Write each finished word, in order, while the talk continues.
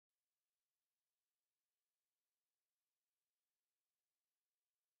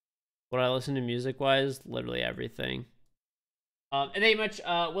What I listen to music-wise, literally everything. And thank you much,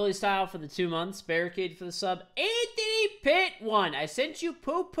 Willie Style for the 2 months, Barricade for the sub, Anthony Pitt 1. I sent you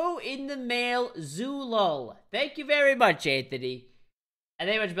poo-poo in the mail, Zulul. Thank you very much, Anthony. And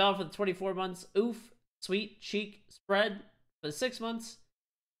thank you much, Bell, for the 24 months. Oof, Sweet Cheek Spread for the 6 months.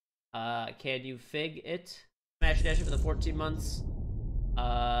 Can you fig it? Smash Dash for the 14 months.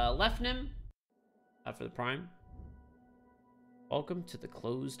 Lefnim for the Prime. Welcome to the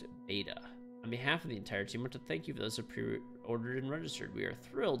closed beta. On behalf of the entire team, I want to thank you for those who pre-ordered and registered. We are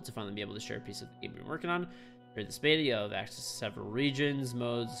thrilled to finally be able to share a piece of the game we've been working on. During this beta, you have access to several regions,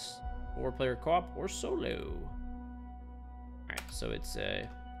 modes, 4-player co-op, or solo. Alright, so it's a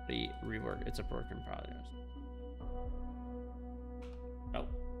rework. It's a work in progress. Oh.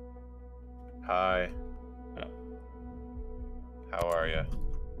 Hi. Hello. How are you?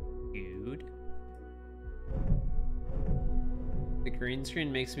 Dude. The green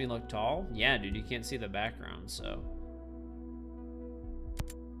screen makes me look tall? Yeah, dude, you can't see the background, so.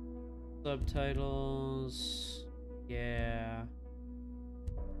 Subtitles. Yeah.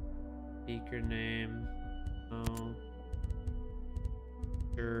 Speaker name. Oh.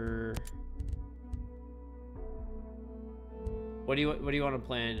 Sure. What do you want to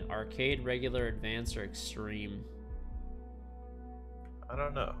play in? Arcade, regular, advanced, or extreme? I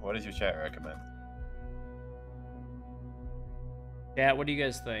don't know. What does your chat recommend? Yeah, what do you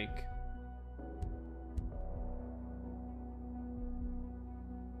guys think?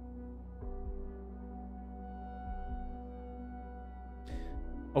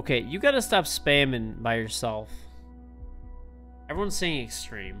 Okay, you gotta stop spamming by yourself. Everyone's saying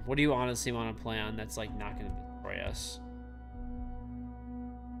extreme. What do you honestly want to play on that's like not gonna destroy us?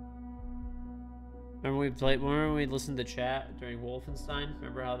 Remember when we listened to chat during Wolfenstein?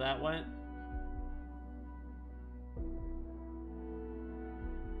 Remember how that went?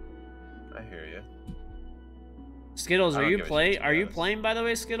 I hear you. Skittles, are you playing by the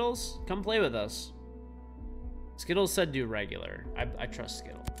way, Skittles? Come play with us. Skittles said do regular. I trust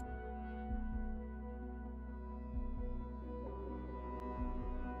Skittles.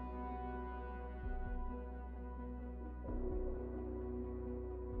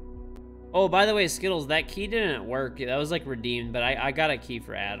 Oh, by the way, Skittles, that key didn't work. That was like redeemed, but I got a key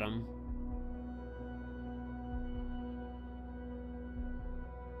for Adam.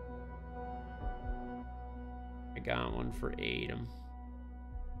 I got one for Adam.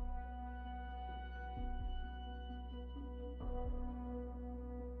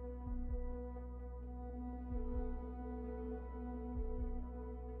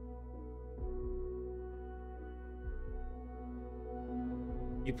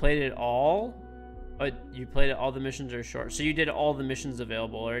 You played it all? But you played it, all the missions are short. So you did all the missions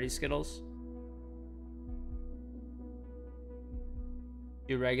available already, Skittles?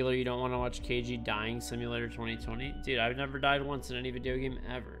 You regular, you don't want to watch KG Dying Simulator 2020? Dude, I've never died once in any video game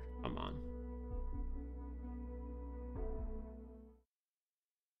ever. Come on.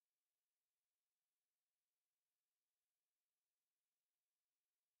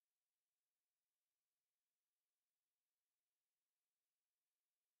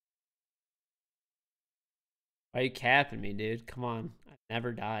 Why are you capping me, dude? Come on. I've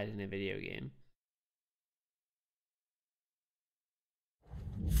never died in a video game.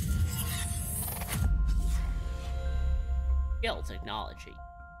 Skill technology.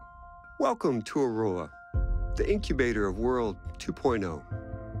 Welcome to Aurora, the incubator of World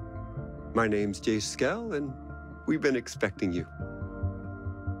 2.0. My name's Jay Skell, and we've been expecting you.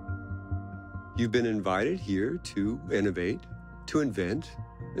 You've been invited here to innovate, to invent,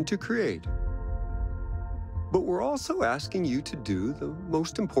 and to create. But we're also asking you to do the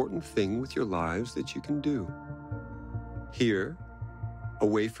most important thing with your lives that you can do. Here,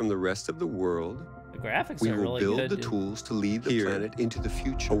 away from the rest of the world, The graphics we are will really build good, the dude. tools to lead the planet into the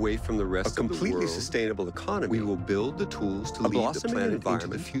future. Away from the rest of the world, a completely sustainable economy. We will build the tools to lead the planet into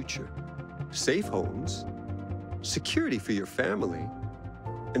the future. Safe homes, security for your family,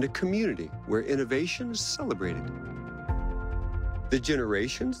 and a community where innovation is celebrated. The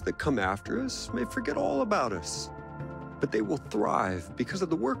generations that come after us may forget all about us, but they will thrive because of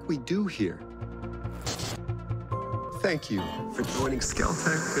the work we do here. Thank you for joining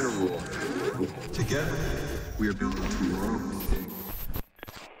Skeltech in Aurora. Together, we are building tomorrow.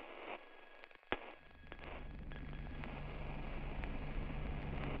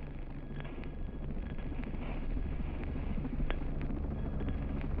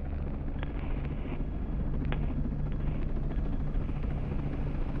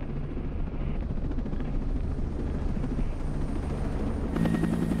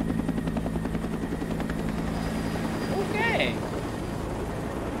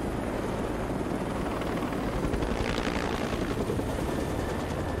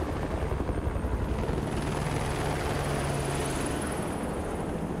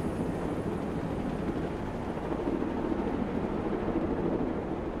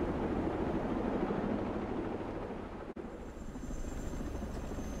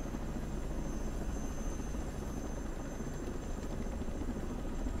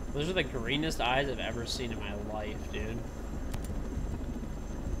 Those are the greenest eyes I've ever seen in my life, dude.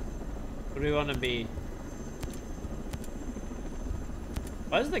 What do we want to be?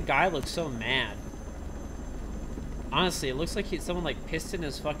 Why does the guy look so mad? Honestly, it looks like someone like pissed in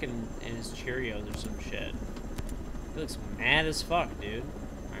his fucking Cheerios or some shit. He looks mad as fuck, dude.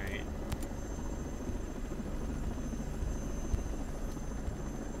 Alright.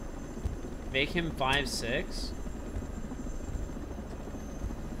 Make him 5'6".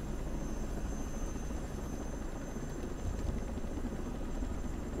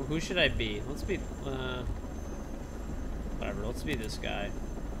 Well, who should I be? Let's be, whatever, let's be this guy.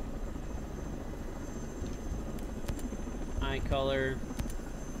 Eye color.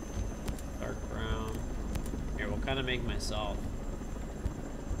 Dark brown. Here, we'll kind of make myself.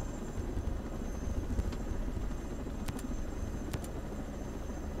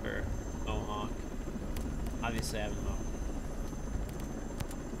 Or mohawk. Obviously I have a mohawk.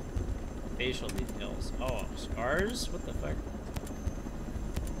 Facial details. Oh, scars? What the fuck?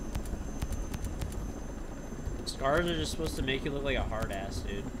 Scars are just supposed to make you look like a hard ass,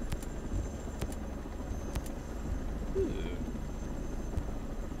 dude. Ooh.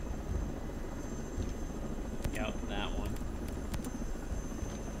 Yep, that one.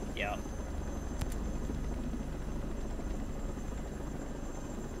 Yep.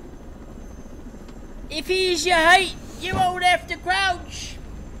 If he's your height, you won't have to crouch.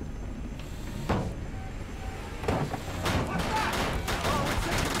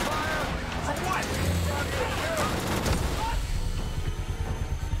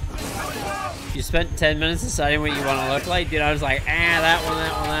 You spent 10 minutes deciding what you want to look like? Dude, I was like,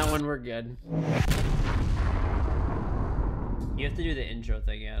 that one, we're good. You have to do the intro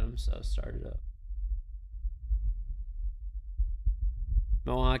thing, Adam, so start it up.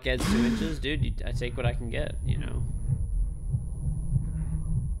 Mohawk adds 2 inches? Dude, I take what I can get, you know?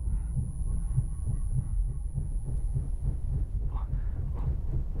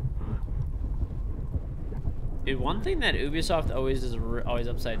 Dude, one thing that Ubisoft always is always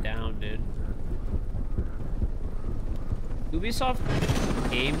upside down, dude. Ubisoft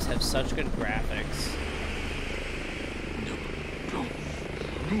games have such good graphics.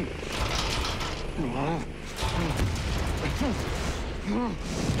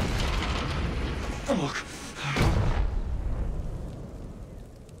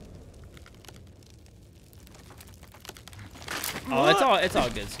 Oh, it's all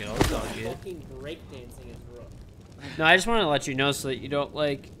good, Skittle. It's all good. Fucking breakdancing is rough. No, I just want to let you know so that you don't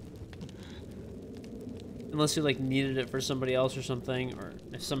like, unless you like needed it for somebody else or something, or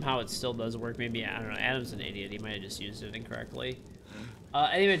if somehow it still does work. Maybe, I don't know. Adam's an idiot. He might have just used it incorrectly.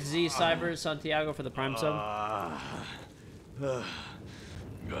 Anyway, Z Cyber Santiago for the Prime sub.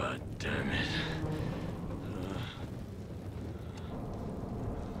 God damn it.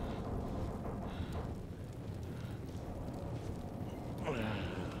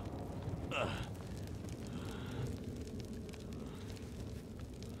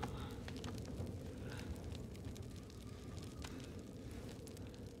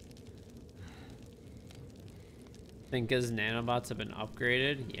 Think his nanobots have been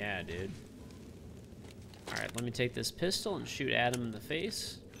upgraded? Yeah, dude. Alright, let me take this pistol and shoot Adam in the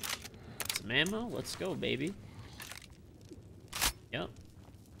face. Some ammo. Let's go, baby. Yep.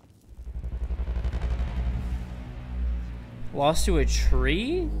 Lost to a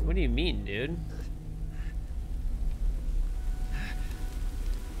tree? What do you mean, dude?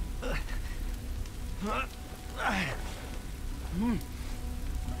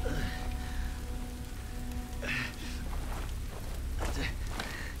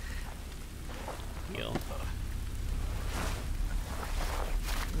 Heal.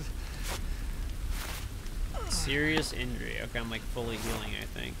 Serious injury. Okay, I'm like fully healing, I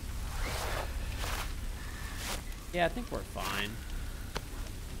think. Yeah, I think we're fine.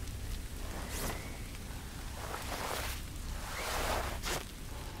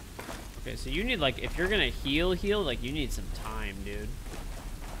 Okay, so you need like, if you're gonna heal, like you need some time, dude.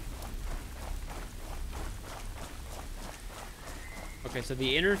 Okay, so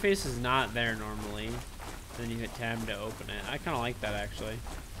the interface is not there normally. Then you hit tab to open it. I kind of like that, actually.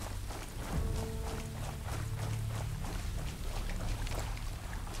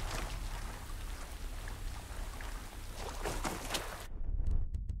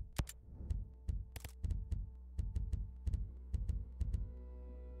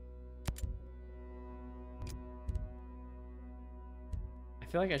 I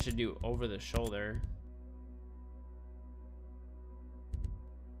feel like I should do over the shoulder.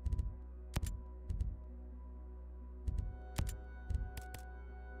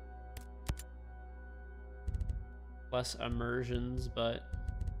 Less immersions, but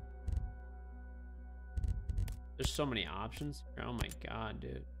There's so many options. Oh my god,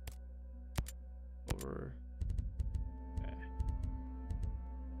 dude. Over. Okay.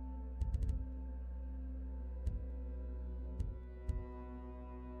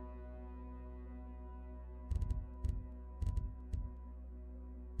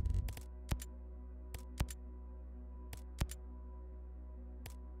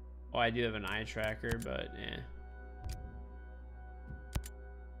 Oh, I do have an eye tracker, but yeah.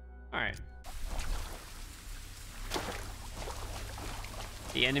 Alright.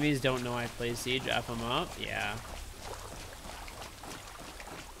 The enemies don't know I play Siege. F them up. Yeah.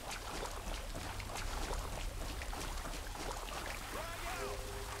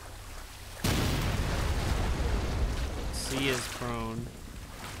 C is prone.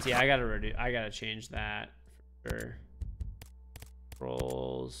 See, I gotta change that for sure.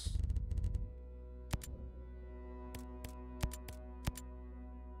 Rolls.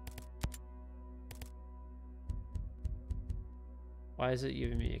 Why is it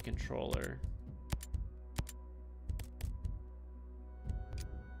giving me a controller?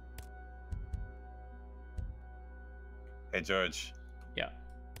 Hey, George. Yeah.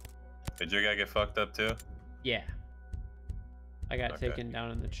 Did your guy get fucked up too? Yeah. I got Okay. taken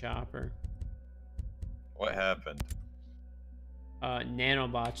down in the chopper. What happened?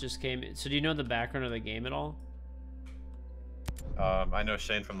 Nanobots just came in. So do you know the background of the game at all? I know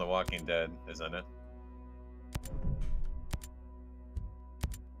Shane from The Walking Dead, isn't it?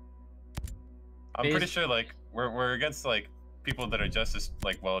 I'm pretty sure like we're against like people that are just as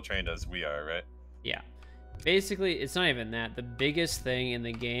like well trained as we are, right? Yeah. Basically, it's not even that. The biggest thing in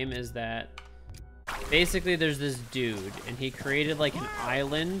the game is that basically there's this dude and he created like an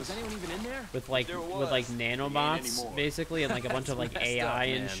island with like nanobots basically and like a bunch of like AI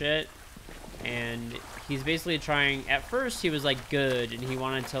and shit. And he's basically trying, at first he was like good and he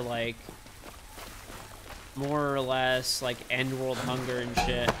wanted to like more or less like end world hunger and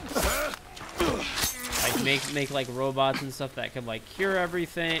shit. Like make like robots and stuff that could like cure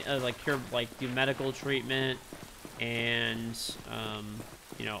everything, do medical treatment and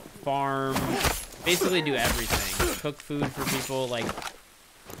you know, farm, basically do everything. Cook food for people, like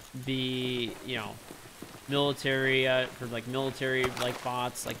be, you know, military for like military like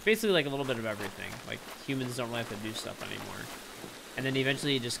bots, like basically like a little bit of everything. Like humans don't really have to do stuff anymore. And then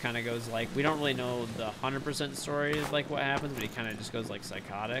eventually he just kind of goes like, we don't really know the 100% story of like what happens, but he kind of just goes like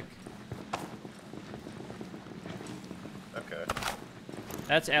psychotic. Okay.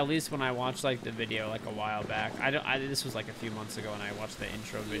 That's at least when I watched like the video like a while back. This was like a few months ago when I watched the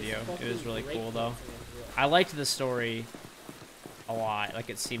intro video. It was really cool though. I liked the story a lot. Like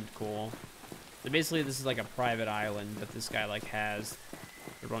it seemed cool. So basically this is like a private island that this guy like has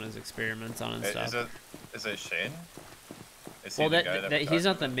to run his experiments on and stuff. Is it Shane? Is Well, he the guy that he's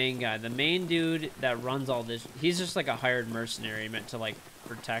not the main guy. The main dude that runs all this, he's just like a hired mercenary meant to like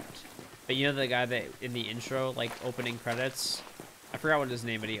protect. But you know the guy that in the intro, like opening credits, I forgot what his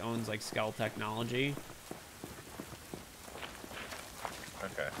name, but he owns like Skell Technology.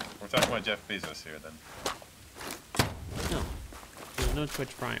 Okay, we're talking about Jeff Bezos here then. No, there's no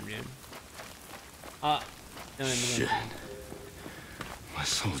Twitch Prime, dude. No, Shit. My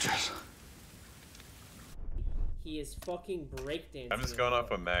soldiers. He is fucking breakdancing. I'm just going off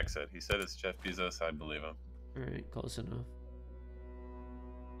what Max said. He said it's Jeff Bezos. I believe him. All right, close enough.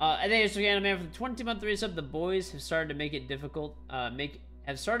 And then it's Anime for the 20-month resub. The boys have started to make it difficult.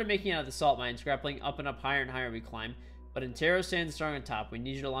 Have started making it out of the salt mines, grappling up and up, higher and higher we climb. But Intero stands strong on top. We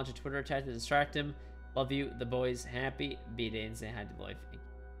need you to launch a Twitter attack to distract him. Love you, the boys. Happy B-Day and say hi to the wife.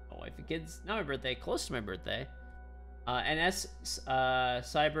 My wife and kids. Now my birthday, close to my birthday. NS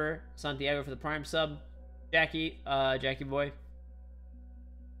Cyber Santiago for the Prime sub. Jackie boy.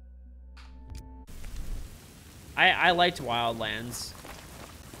 I liked Wildlands.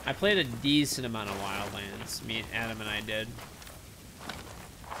 I played a decent amount of Wildlands. Me and Adam and I did.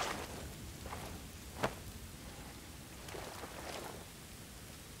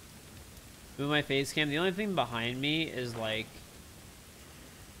 Move my face cam. The only thing behind me is like.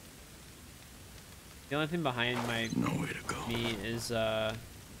 The only thing behind my Nowhere to go. me is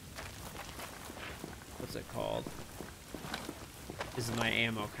what's it called? Is my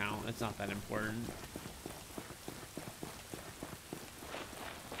ammo count. It's not that important.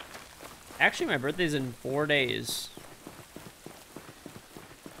 Actually, my birthday's in 4 days.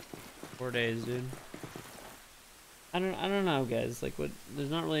 4 days, dude. I don't know, guys. Like, what? There's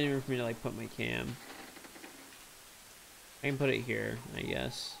not really any room for me to like put my cam. I can put it here, I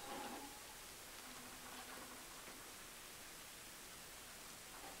guess.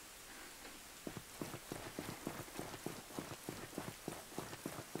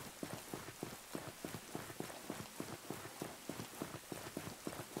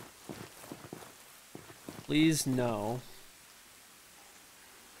 Please no.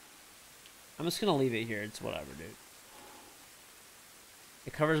 I'm just gonna leave it here. It's whatever, dude.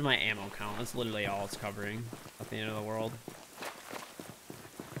 It covers my ammo count. That's literally all it's covering. At the end of the world.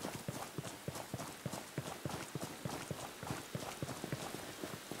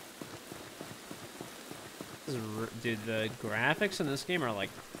 Dude, the graphics in this game are like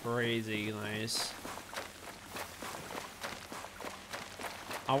crazy nice.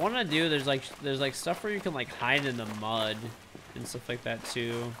 I want to do, there's like stuff where you can like hide in the mud and stuff like that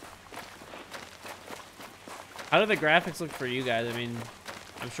too. How do the graphics look for you guys? I mean,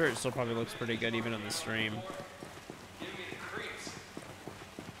 I'm sure it still probably looks pretty good even on the stream. What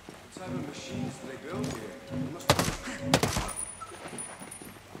type of machines do they build here?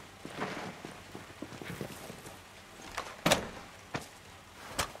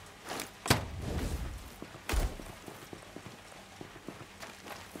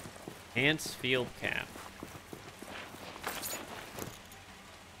 Enhanced field cap.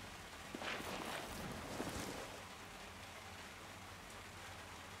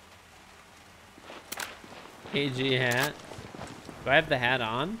 KG hat. Do I have the hat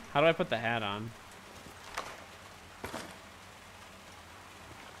on? How do I put the hat on?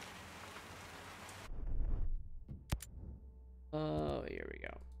 Oh, here we go.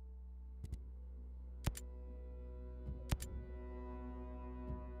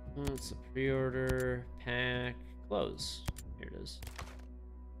 It's a pre-order pack close. Here it is.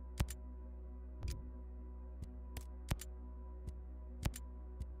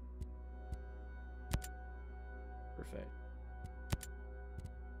 Perfect.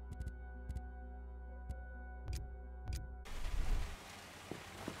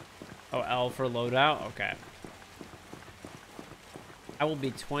 Oh, L for loadout? Okay. I will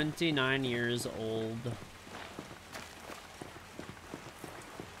be 29 years old.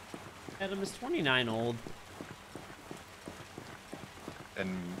 Adam is 29 old.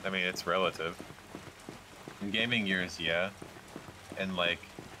 And I mean, it's relative. In gaming years, yeah. And like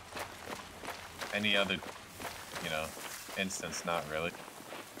any other, you know, instance, not really.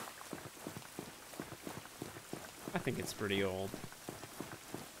 I think it's pretty old.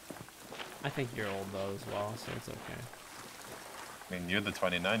 I think you're old though as well, so it's okay. I mean, you're the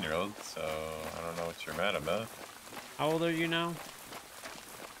 29-year-old, so I don't know what you're mad about. How old are you now?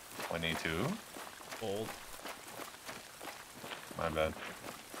 22? Old. My bad.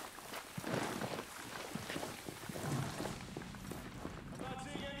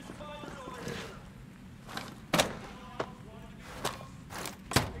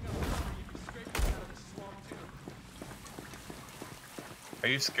 Are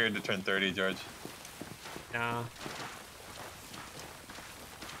you scared to turn 30, George? Nah.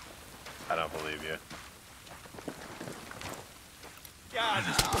 I don't believe you.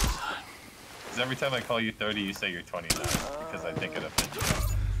 Because every time I call you 30, you say you're 29. Because I think it offends you.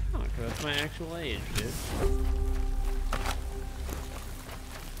 Oh, okay, that's my actual age, dude.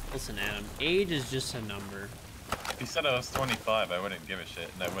 Listen, Adam, age is just a number. If you said I was 25, I wouldn't give a shit,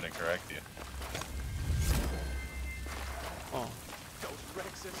 and I wouldn't correct you. Oh.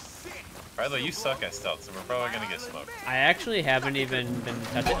 By the way, you suck at stealth, so we're probably gonna get smoked. I actually haven't even been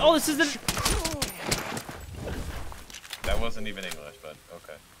touching. Oh, this is the. That wasn't even English, but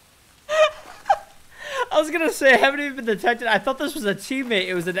okay. I was gonna say I haven't even been detected. I thought this was a teammate.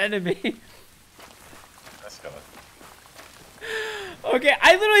 It was an enemy. Let's go. Okay,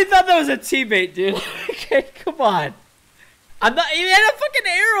 I literally thought that was a teammate, dude. Okay, come on. I'm not. He had a fucking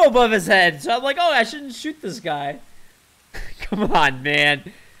arrow above his head, so I'm like, oh, I shouldn't shoot this guy. Come on,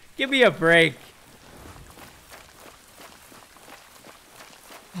 man. Give me a break.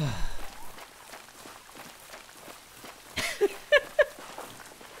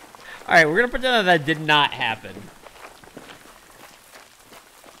 Alright, we're gonna pretend that did not happen.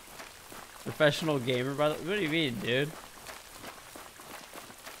 Professional gamer, by the way. What do you mean, dude?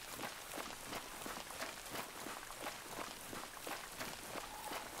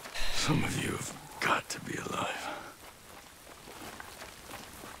 Some of you have got to be alive.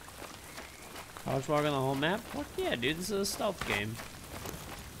 Couch walk on the whole map? Fuck yeah, dude. This is a stealth game.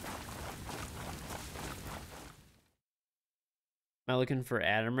 Am I looking for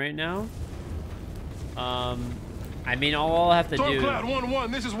Adam right now? I mean, all I'll have to do... Stormcloud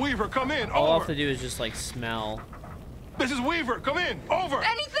 1-1, this is Weaver, come in, all I'll have over. to do is just, like, smell. This is Weaver, come in, over.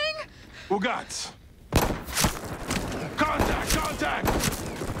 Anything? Ugats. Contact, contact.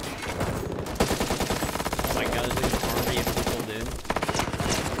 Oh my god, there's like an army of people, dude.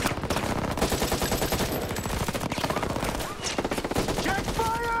 Check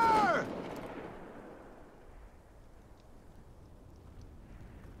fire!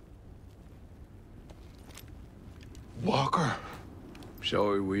 motherfucker.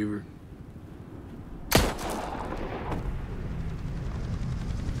 Shall we, Weaver?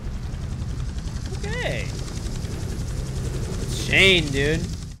 Okay. It's Shane, dude.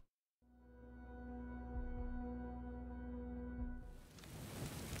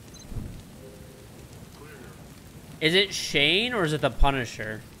 Is it Shane or is it the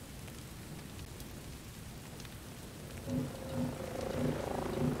Punisher?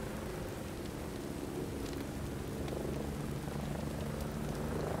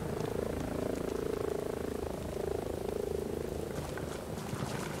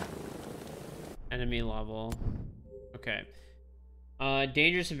 Enemy level. Okay.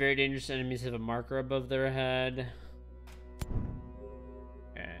 Dangerous and very dangerous enemies have a marker above their head.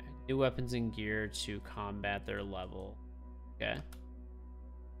 Okay. New weapons and gear to combat their level. Okay.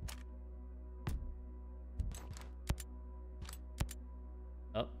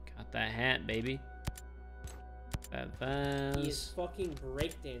 Oh, got that hat, baby. That He is vest. fucking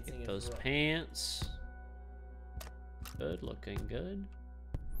breakdancing. Get those pants. Good, looking good.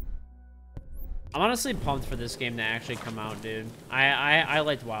 I'm honestly pumped for this game to actually come out, dude. I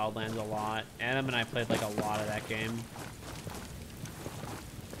liked Wildlands a lot. Adam and I played like a lot of that game.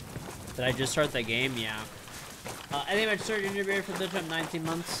 Did I just start the game? Yeah. I think I started interviewing for the time 19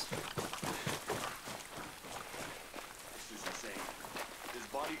 months. This is insane. There's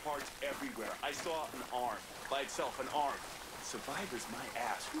body parts everywhere. I saw an arm. By itself, an arm. Survivor's my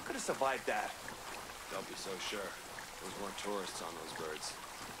ass. Who could have survived that? Don't be so sure. Those weren't tourists on those birds.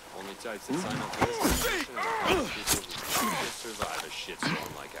 Only types that sign up for this condition are the people who just survive a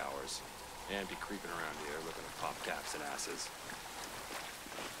shitstorm like ours. And be creeping around here looking to pop caps and asses.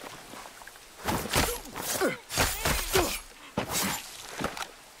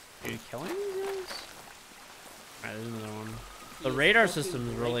 Are you killing these guys? Alright, there's another one. The radar system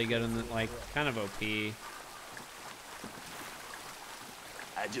is really good and like kind of OP.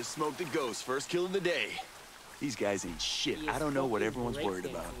 I just smoked a ghost. First kill of the day. These guys ain't shit. I don't know what everyone's worried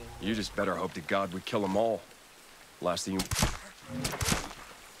about. You just better hope to God we kill them all. Last thing you...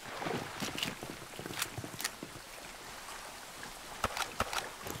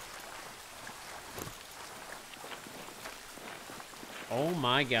 Oh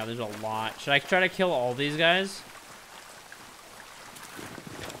my god, there's a lot. Should I try to kill all these guys?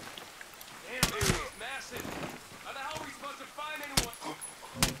 Damn, this is massive. How the hell are we supposed to find anyone?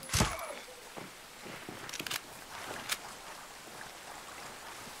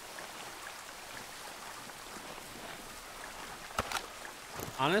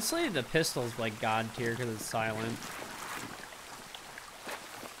 Honestly, the pistol's like god tier because it's silent.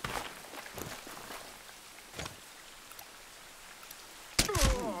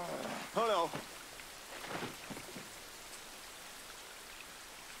 Oh no.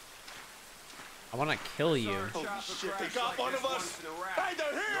 I want to kill you. Holy shit, they got one of us. Hey,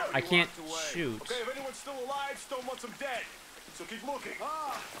 they're here. I can't shoot. Okay, if anyone's still alive, Stone wants them dead. So keep looking.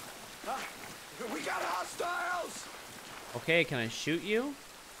 We got hostiles. Okay, can I shoot you?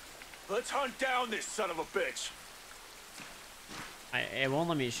 Let's hunt down this son of a bitch. It won't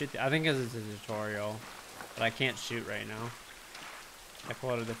let me shoot. I think because it's a tutorial, but I can't shoot right now. I pull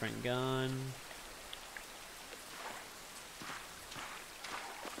out a different gun.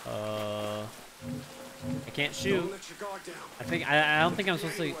 I can't shoot. Don't let your guard down. I think I don't think I'm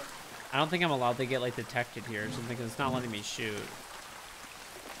supposed to. I don't think I'm allowed to get like detected here or something. 'Cause it's not letting me shoot.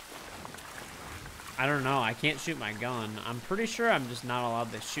 I don't know. I can't shoot my gun. I'm pretty sure I'm just not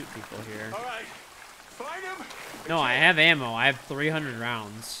allowed to shoot people here. All right, find him. No, I have ammo. I have 300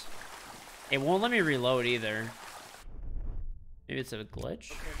 rounds. It won't let me reload either. Maybe it's a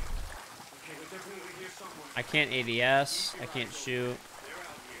glitch. I can't ADS. I can't shoot.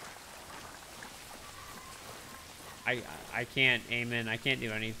 I can't aim in. I can't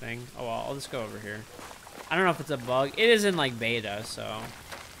do anything. Oh well, I'll just go over here. I don't know if it's a bug. It is in like beta, so.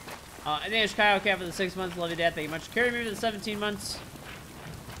 And then Kyle Cat for the 6 months. Love you, Dad. Thank you much. Carry me for the 17 months.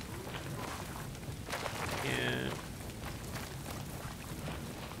 Yeah.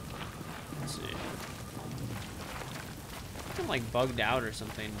 Let's see. I'm like bugged out or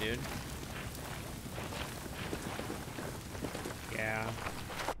something, dude. Yeah.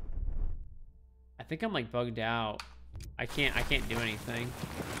 I think I'm like bugged out. I can't do anything.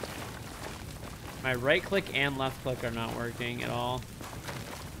 My right click and left click are not working at all.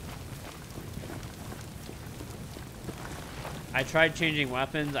 I tried changing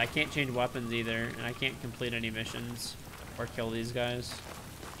weapons. I can't change weapons either, and I can't complete any missions or kill these guys.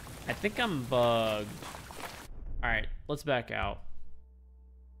 I think I'm bugged. Alright, let's back out.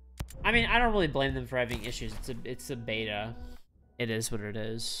 I mean, I don't really blame them for having issues. It's a beta. It is what it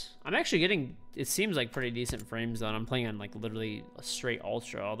is. I'm actually getting, it seems like pretty decent frames though. And I'm playing on like literally a straight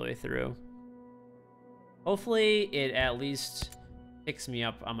ultra all the way through. Hopefully it at least picks me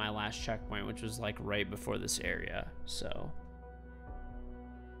up on my last checkpoint, which was like right before this area. So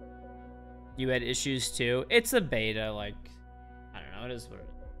you had issues too. It's a beta, like, I don't know, it is what it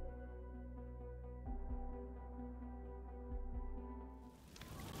is.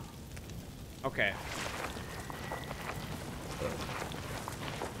 Okay.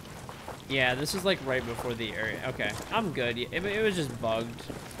 Yeah, this is like right before the area. Okay, I'm good. It was just bugged.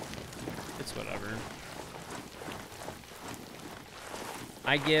 It's whatever.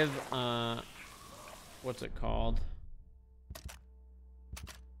 I give, what's it called?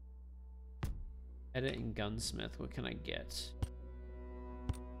 Edit and gunsmith. What can I get?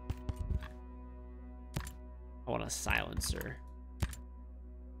 I want a silencer.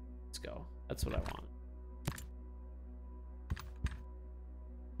 Let's go. That's what I want.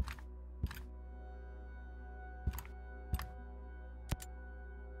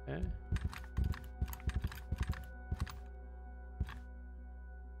 Okay.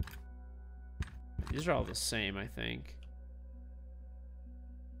 These are all the same, I think.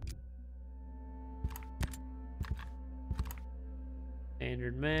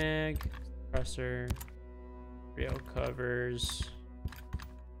 Standard mag, compressor, rail covers.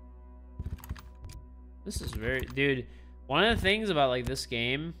 This is very, dude, one of the things about like this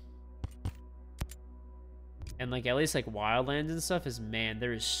game and like at least like Wildlands and stuff is, man,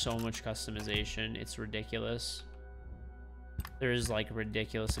 there is so much customization. It's ridiculous. There is like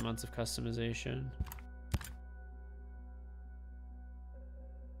ridiculous amounts of customization.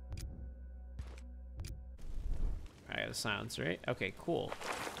 I got a silencer, right? Okay, cool.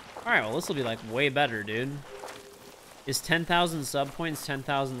 All right, well, this will be like way better, dude. Is 10,000 sub points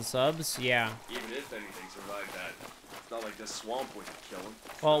 10,000 subs? Yeah. Even if anything survived that, it's not like this swamp wouldn't kill him.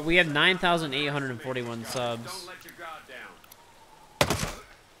 Well, we have 9,841 subs. Don't let your guard down.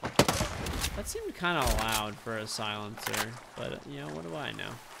 That seemed kind of loud for a silencer, but you know, what do I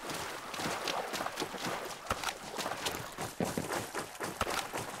know?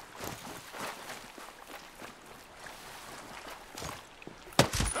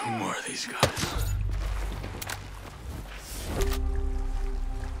 More of these guys.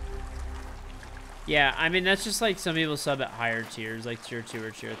 Yeah, I mean, that's just like some people sub at higher tiers, like tier 2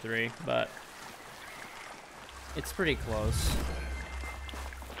 or tier 3, but it's pretty close.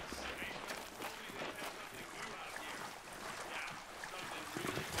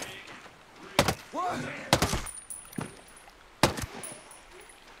 What?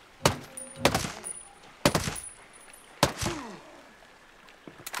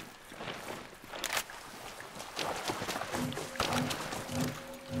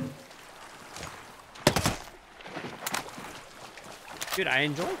 Dude, I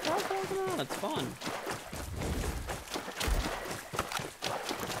enjoy crowd walking around. It's fun.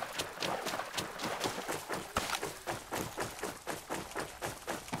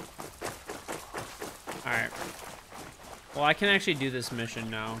 Alright. Well, I can actually do this mission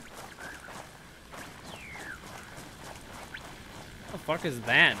now. What the fuck is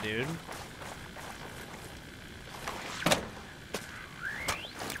that, dude?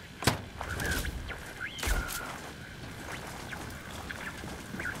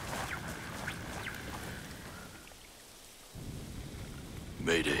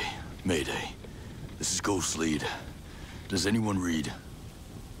 Mayday. Mayday. This is Ghost Lead. Does anyone read?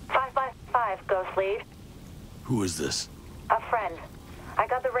 555, Ghost Lead. Who is this? A friend. I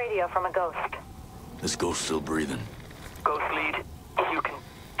got the radio from a ghost. This ghost still breathing? Ghost Lead, you can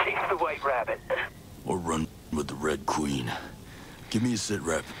chase the White Rabbit. Or run with the Red Queen? Give me a sit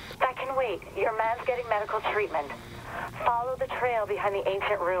rep. That can wait. Your man's getting medical treatment. Follow the trail behind the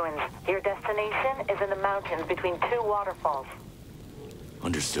ancient ruins. Your destination is in the mountains between two waterfalls.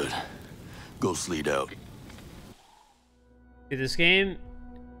 Understood. Ghost Lead out. Dude, this game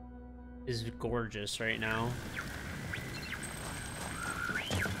is gorgeous right now.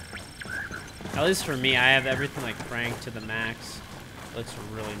 At least for me, I have everything like cranked to the max. Looks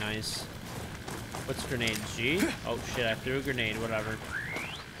really nice. What's grenade? G? Oh shit, I threw a grenade, whatever.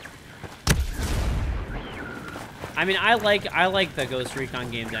 I mean, I like the Ghost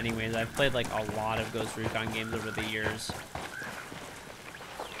Recon games anyways. I've played like a lot of Ghost Recon games over the years.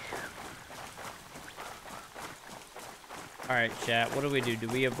 Alright, chat, what do? Do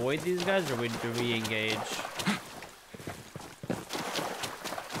we avoid these guys or do we engage?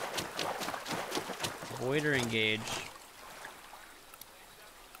 Avoid or engage?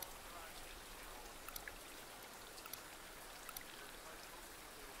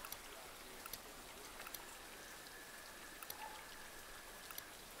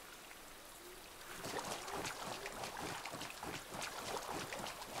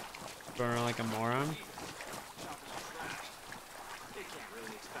 Going around like a moron. They can't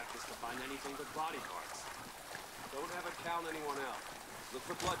really expect us to find anything but body parts. Don't have it count anyone else. Look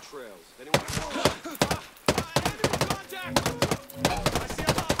for blood trails. If anyone contact! I see a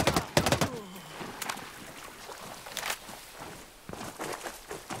hostile!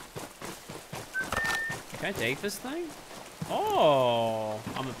 Can I take this thing? Oh,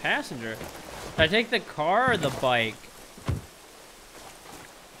 I'm a passenger. Should I take the car or the bike?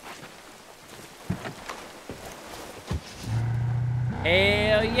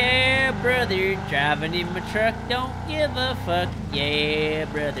 Hell yeah, brother, driving in my truck, don't give a fuck. Yeah,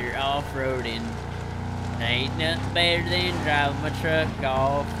 brother, off-roading. Ain't nothing better than driving my truck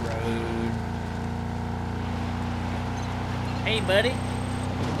off-road. Hey, buddy.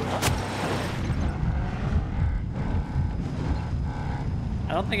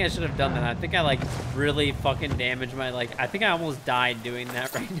 I don't think I should have done that. I think I, like, really fucking damaged my, like, I think I almost died doing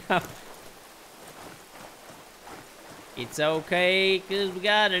that right now. It's okay, 'cause we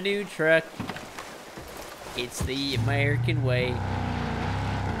got a new truck. It's the American way.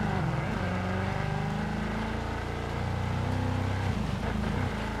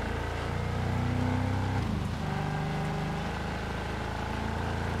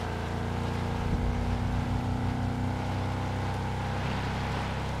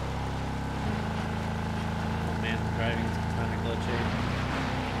 Oh man, the driving's kind of glitchy.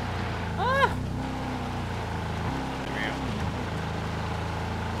 Ah!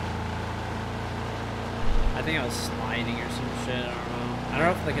 I think I was sliding or some shit. I don't know. I don't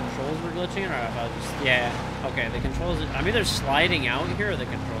know if the controls were glitching or if I was just... Yeah. Okay, the controls... I'm either sliding out here or the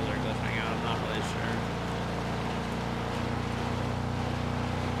controls are glitching out. I'm not really sure.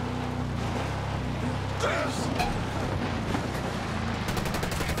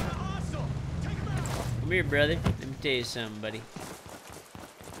 Come here, brother. Let me tell you something, buddy.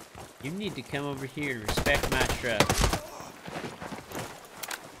 You need to come over here and respect my truck.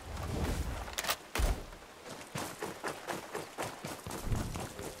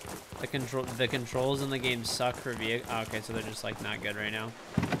 The controls in the game suck for vehicle. Oh, okay, so they're just like not good right now.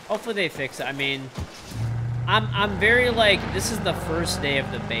 Hopefully they fix it. I mean, I'm very like, this is the first day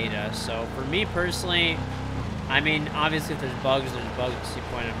of the beta, so for me personally, I mean, obviously if there's bugs, you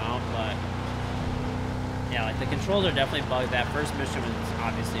point them out, but yeah, like the controls are definitely bugged. That first mission was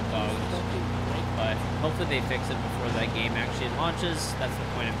obviously bugged, but hopefully they fix it before that game actually launches. That's the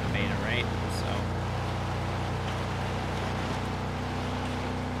point of the beta, right? So.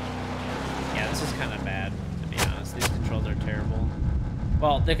 Yeah, this is kind of bad, to be honest. These controls are terrible.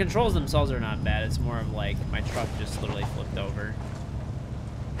 Well, the controls themselves are not bad. It's more of like my truck just literally flipped over.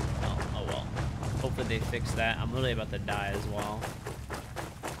 Oh well. Hopefully they fix that. I'm literally about to die as well.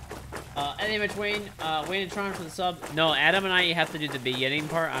 Anyway, Wayne and Tron for the sub. No, Adam and I have to do the beginning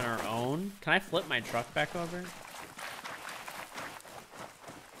part on our own. Can I flip my truck back over?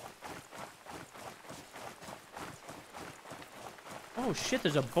 Oh shit,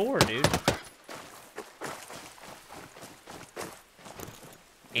 there's a boar, dude.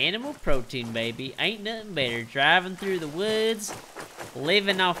 Animal protein, baby. Ain't nothing better. Driving through the woods,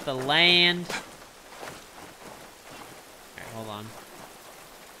 living off the land. Alright, hold on.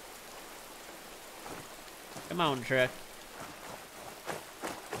 Come on, truck.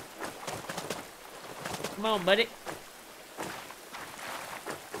 Come on, buddy.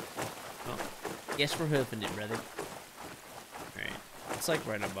 Oh, guess we're hoofing it, brother. Alright. It's like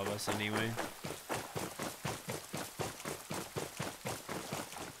right above us anyway.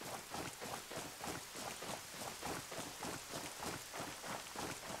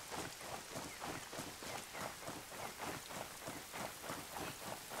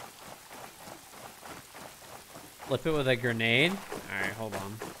 Flip it with a grenade? Alright, hold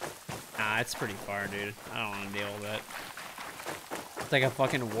on. Nah, it's pretty far, dude. I don't want to deal with it. It's like a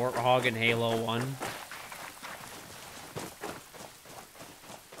fucking warthog in Halo 1.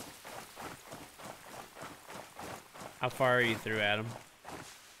 How far are you through, Adam?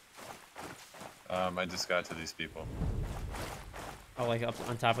 I just got to these people. Oh, like up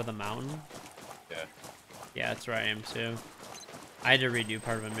on top of the mountain? Yeah. Yeah, that's where I am too. I had to redo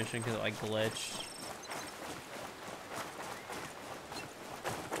part of a mission because it like glitched.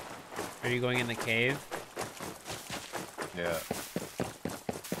 Are you going in the cave? Yeah.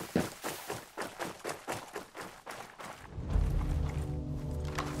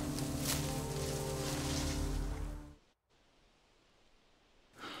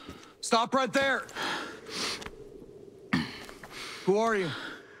 Stop right there! Who are you?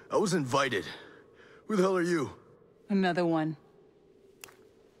 I was invited. Who the hell are you? Another one.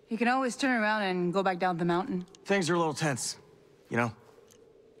 You can always turn around and go back down the mountain. Things are a little tense, you know?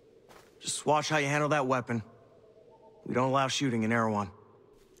 Just watch how you handle that weapon. We don't allow shooting in Erewhon.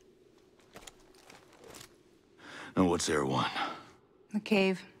 And what's Erewhon? The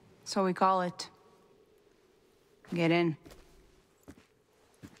cave. So we call it. Get in.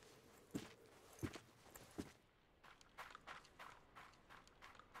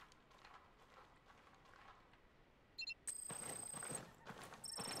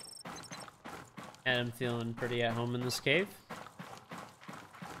 And I'm feeling pretty at home in this cave.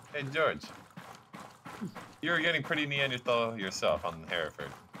 Hey, George. You were getting pretty Neanderthal yourself on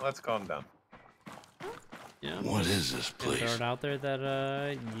Hereford. Let's calm down. Yeah. What is this place? Throw it out there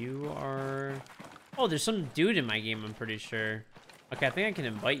that you are. Oh, there's some dude in my game. I'm pretty sure. Okay, I think I can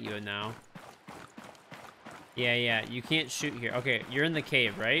invite you now. Yeah. You can't shoot here. Okay, you're in the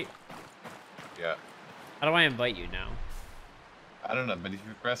cave, right? Yeah. How do I invite you now? I don't know, but if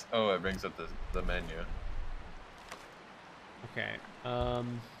you press O, it brings up the menu. Okay.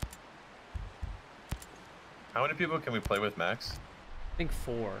 How many people can we play with, Max? I think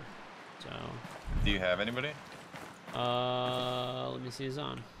 4. So. Do you have anybody? Let me see who's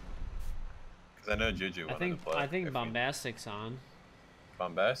on. Because I know Juju wanted to play. I think Bombastic's on.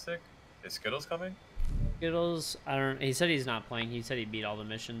 Bombastic? Is Skittles coming? Skittles, I don't. He said he's not playing. He said he beat all the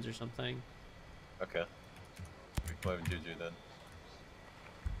missions or something. Okay. We play with Juju then.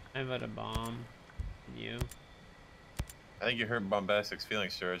 I invited a bomb. And you. I think you hurt Bombastic's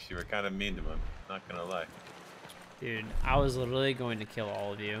feelings, George. You were kind of mean to him. Not gonna lie. Dude, I was literally going to kill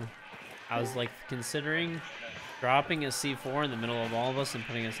all of you. I was like considering dropping a C4 in the middle of all of us and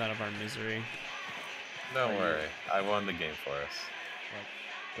putting us out of our misery. Don't worry. I won the game for us.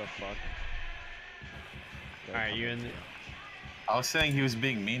 What the fuck? Alright, you in the... I was saying he was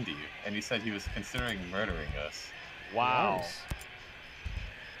being mean to you, and he said he was considering murdering us. Wow. Nice.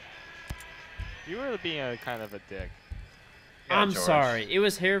 You were being a kind of a dick. Yeah, I'm George. sorry. It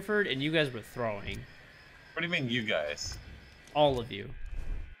was Hereford and you guys were throwing. What do you mean, you guys? All of you.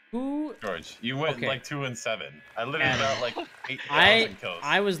 Who? George, you went Okay. like 2 and 7. I literally got like 8,000 kills.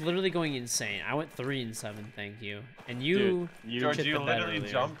 I was literally going insane. I went 3 and 7. Thank you. And you, George, hit you the bed literally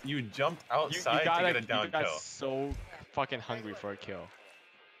earlier. jumped. You jumped outside to get a down you got kill. so fucking hungry for a kill.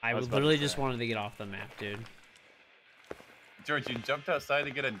 I was about literally to just say. wanted to get off the map, dude. George, you jumped outside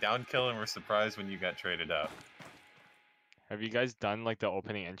to get a down kill and were surprised when you got traded out. Have you guys done like the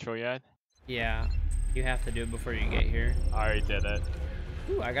opening intro yet? Yeah, you have to do it before you get here. I already did it.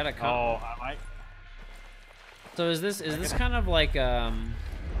 Ooh, I got a comp. Oh, I might. So is this kind of like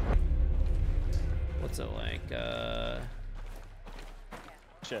what's it like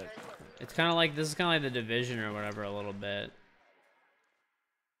Shit. It's kind of like this is kind of like the Division or whatever a little bit.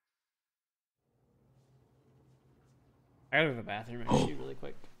 I gotta go to the bathroom actually really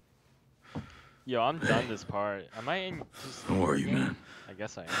quick. Yo, I'm done this part. Am I in? How are you, man? I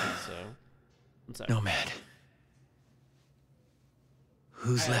guess I am. So, what's up? Nomad.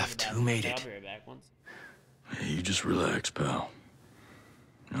 Who's left? Who made it? I'll be right back once. Hey, you just relax, pal.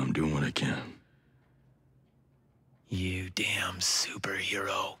 I'm doing what I can. You damn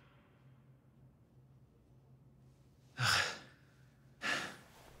superhero.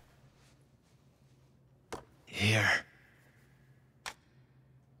 Here.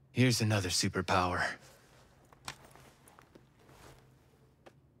 Here's another superpower.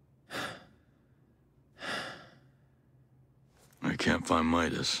 I can't find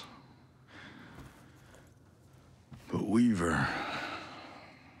Midas. But Weaver...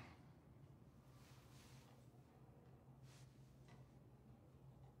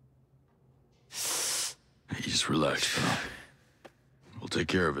 Hey, just relax, pal. We'll take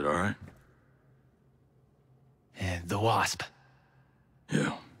care of it, all right? And the Wasp.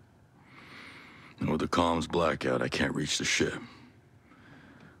 Yeah. And with the comms blackout, I can't reach the ship.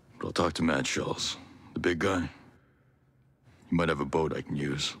 But I'll talk to Mad Shells, the big guy. He might have a boat I can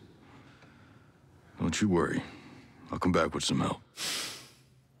use. Don't you worry. I'll come back with some help.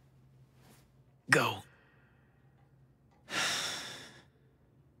 Go.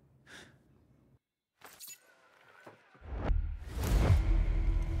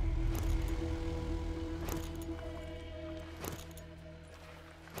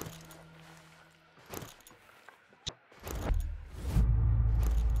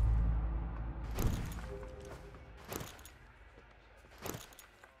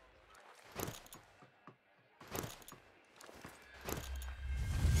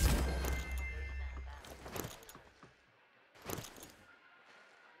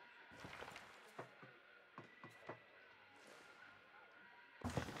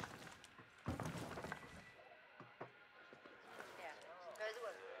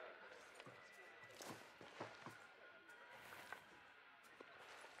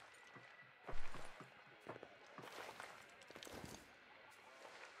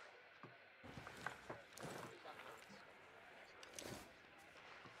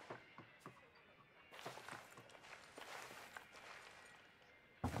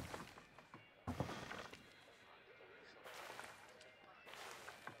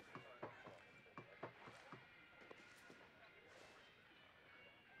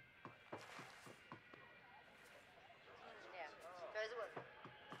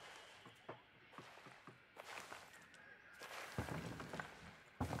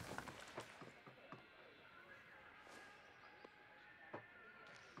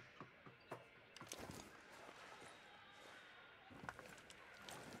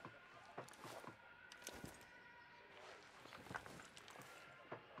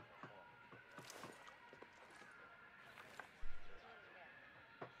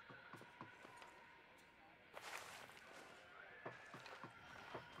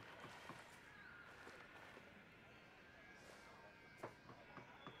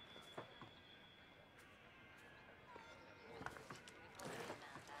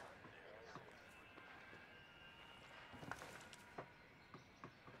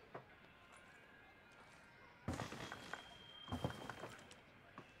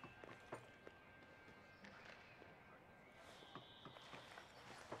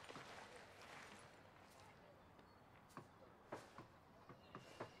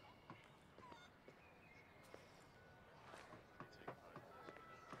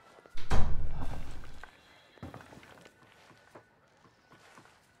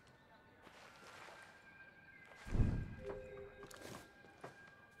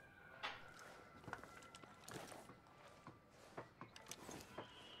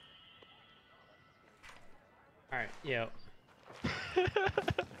 Alright, yo.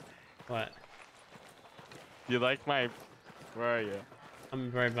 What? You like my... Where are you?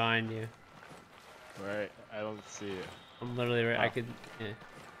 I'm right behind you. Right, I don't see you. I'm literally right. Oh. I could. Yeah.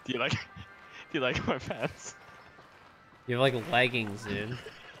 Do you like... Do you like my pants? You have like leggings, dude.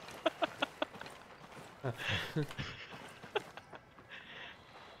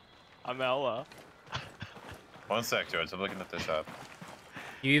 I'm Ella. 1 sec, George. I'm looking at the shop.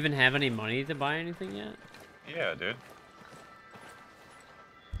 You even have any money to buy anything yet? Yeah, dude.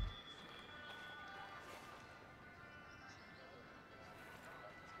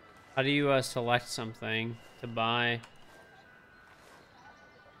 How do you select something to buy?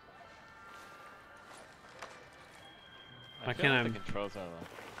 Why feel can't like I? the controls are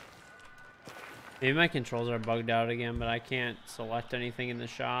low. Maybe my controls are bugged out again, but I can't select anything in the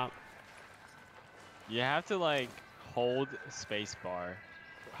shop. You have to like hold space bar,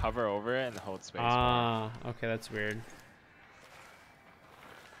 hover over it, and hold space bar. Ah, okay, that's weird.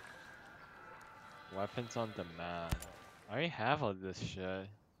 Weapons on demand. I already have all this shit.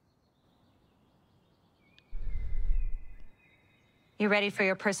 You ready for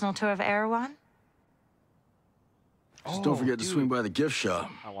your personal tour of Erewhon? Just don't forget to swing by the gift shop.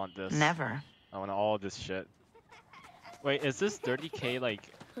 I want this. Never. I want all this shit. Wait, is this 30k like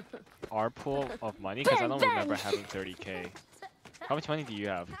our pool of money? Because I don't remember having 30k. How much money do you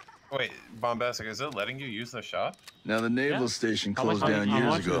have? Wait, Bombastic, is it letting you use the shop? Now the naval station closed down I'm years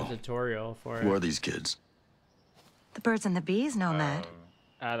watching ago. a tutorial for it. Who are these kids? The birds and the bees, Nomad.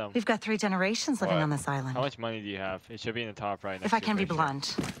 Adam. We've got 3 generations living on this island. How much money do you have? It should be in the top right. If I can be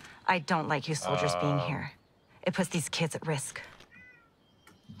blunt, I don't like you soldiers being here. It puts these kids at risk.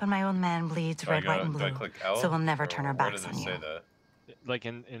 But my old man bleeds red, white, and blue, so we'll never turn our backs on you. Like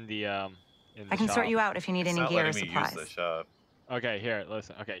in the I can shop. sort you out if you need any gear or supplies. Okay, here,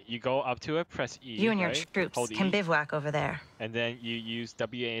 listen. Okay, you go up to it, press E. You and your right? troops Hold can E, bivouac over there. and then you use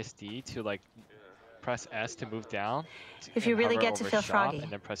WASD to like press S to move down. If you and really hover get to over feel shop, froggy,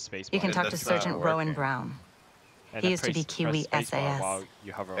 and then press space you bar. can talk to Sergeant Rowan Brown. And He then used to be press Kiwi space bar SAS. while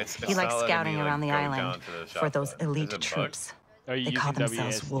you hover over He likes scouting around the island for those elite bugged? troops. Are you They call using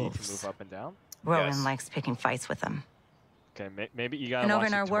themselves WASD to wolves. move up and down? Rowan likes picking fights with them. Okay, maybe you gotta And over watch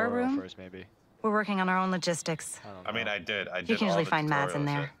in the our war tutorial room, first, maybe. we're working on our own logistics. I mean, I did You can all usually the find Mads in tutorials,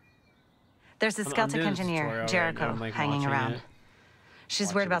 there. There's the I'm Celtic doing the engineer, tutorial right Jericho, now, I'm, like, hanging watching around. it. She's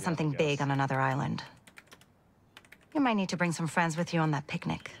Watch worried it about again, something I big guess. on another island. You might need to bring some friends with you on that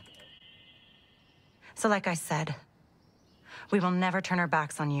picnic. So like I said, we will never turn our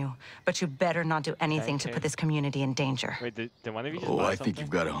backs on you, but you better not do anything to Okay. put this community in danger. Wait, did one of you just Oh, buy I think something? you've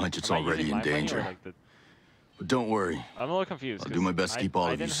got a hunch it's Am I already using in my money or, danger. like, the... But don't worry. I'm a little confused. I'll do 'cause my best to keep all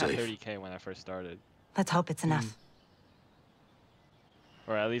I of you didn't safe. have 30k when I first started. Let's hope it's enough.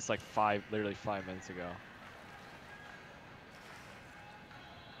 Or at least like literally 5 minutes ago.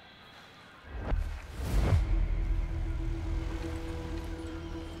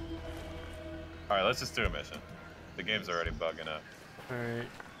 Alright, let's just do a mission. The game's already bugging up. Alright.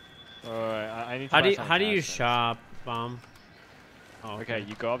 Alright, I need to How buy do some how do you attachments. shop, Bomb? Oh, Okay,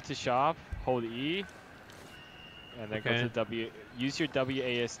 you go up to shop, hold E, and then go Okay. to W. Use your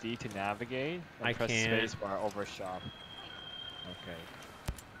WASD to navigate, and I press can't. spacebar over shop. Okay.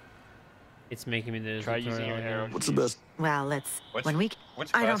 It's making me do this Try using tutorial your arrow again. What's the best? Well, let's... Which- when we...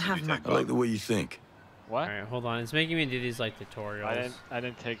 which I don't class did have you much. take, I like the way you think. What? Alright, hold on. It's making me do these like tutorials. I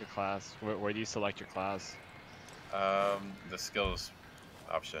didn't take a class. Where do you select your class? The skills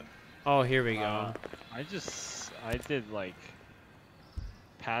option. Oh, here we go. I did like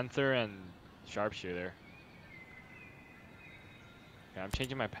Panther and Sharpshooter. Yeah, I'm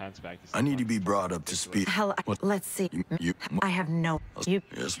changing my pants back. To I need to be brought up to speed. Hell, let's see. I have no... You...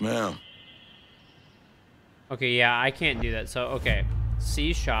 Yes, ma'am. Okay, yeah, I can't do that. So, okay.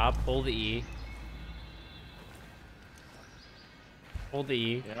 C shop, hold E. Hold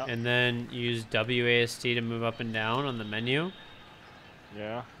E, Yeah. and then use WASD to move up and down on the menu.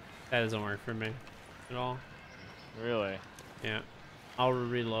 Yeah. That doesn't work for me at all. Really? Yeah. I'll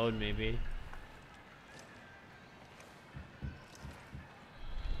reload maybe.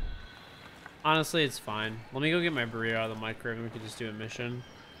 Honestly, it's fine. Let me go get my burrito out of the microwave and we can just do a mission.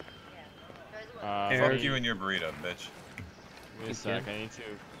 Fuck you and your burrito, bitch. Wait a sec, I need to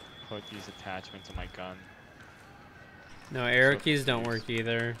put these attachments on my gun. No, arrow keys don't work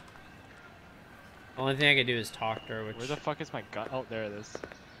either. The only thing I can do is talk to her, which... Where the fuck is my gun? Oh, there it is.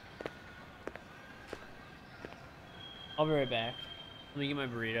 I'll be right back. Let me get my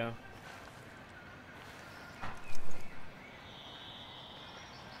burrito.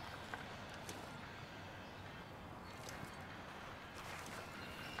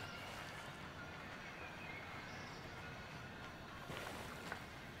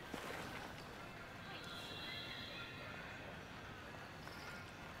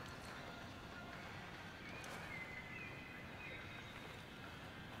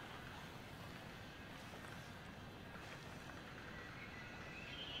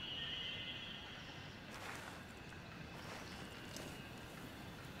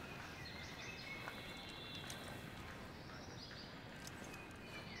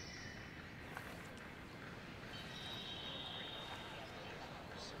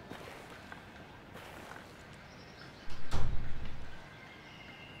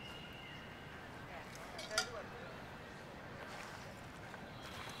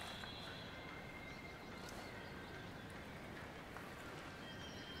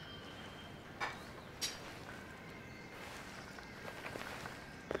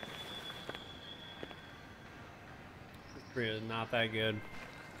 really not that good.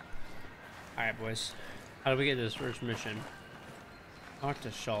 Alright, boys. How do we get this first mission? Talk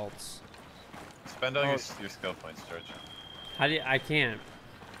to Schultz. Spend all your skill points, George. How do you... I can't.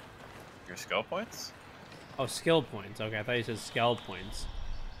 Your skill points? Oh, skill points. Okay, I thought you said skill points.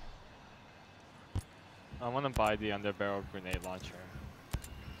 I want to buy the underbarrel grenade launcher.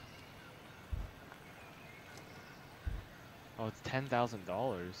 Oh, it's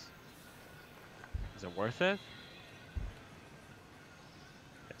 $10,000. Is it worth it?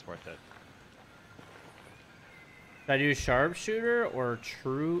 It's worth it. Should I do sharpshooter or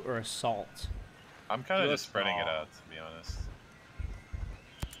true or assault? I'm kind of just spreading it out, to be honest.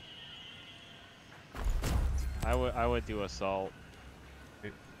 I would do assault.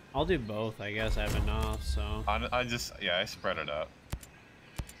 I'll do both. I guess I have enough. So I spread it out.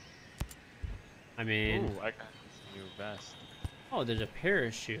 I mean, ooh, I got this new vest. Oh, there's a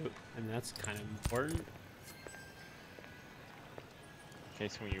parachute, and that's kind of important. In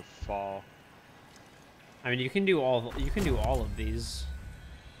case when you fall. I mean, you can do all of these.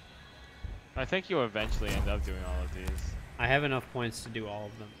 I think you'll eventually end up doing all of these. I have enough points to do all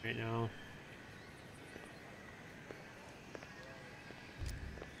of them right now.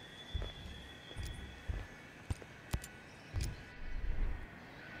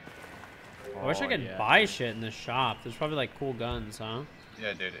 I wish I could buy shit in this shop. There's probably like cool guns, huh?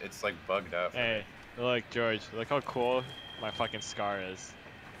 Yeah, dude, it's like bugged out. Hey, look, George, look how cool my fucking scar is.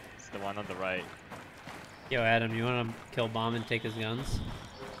 It's the one on the right. Yo, Adam, you want to kill Bomb and take his guns?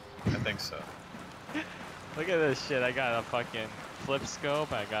 I think so. Look at this shit. I got a fucking flip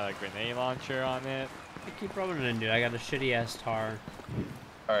scope. I got a grenade launcher on it. I keep rubbing it in, dude. I got a shitty ass tar.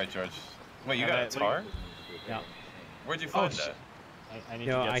 Alright, George. Wait, you got a tar? Yeah. Where'd you find that? I need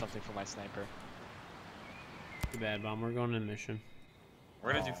to get something for my sniper. Too bad, Bomb. We're going on a mission.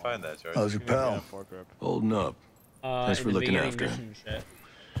 Where did you find that, George? How's your pal? Holding up. Thanks for looking after him.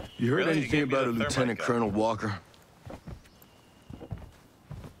 You heard anything about a Lieutenant Colonel Walker?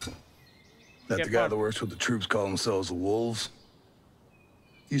 That the guy that works with the troops call themselves the Wolves?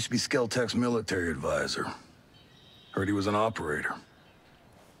 Used to be Skeltech's military advisor. Heard he was an operator.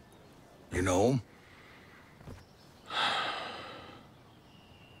 You know him?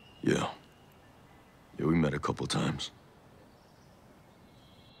 Yeah. Yeah, we met a couple times.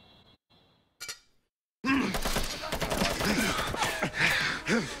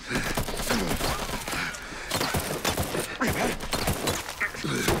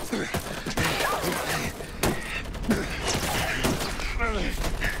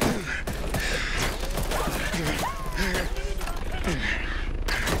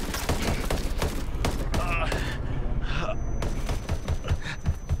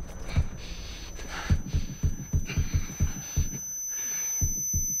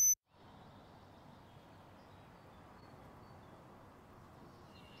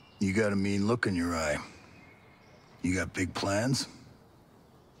 You got a mean look in your eye. You got big plans?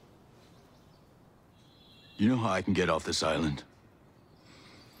 You know how I can get off this island?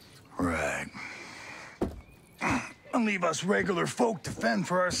 Right. And leave us regular folk to fend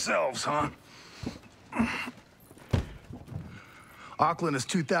for ourselves, huh? Auckland is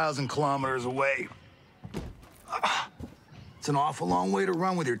 2,000 kilometers away. It's an awful long way to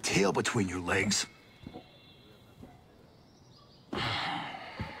run with your tail between your legs.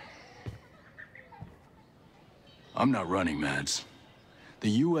 I'm not running, Mads.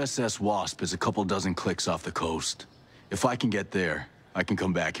 The USS Wasp is a couple dozen clicks off the coast. If I can get there, I can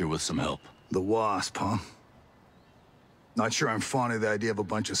come back here with some help. The Wasp, huh? Not sure I'm fond of the idea of a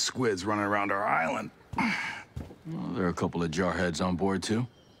bunch of squids running around our island. Well, there are a couple of jarheads on board, too.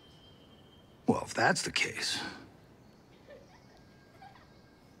 Well, if that's the case...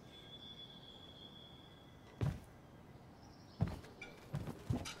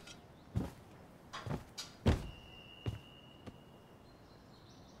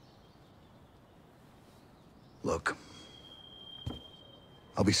 Look,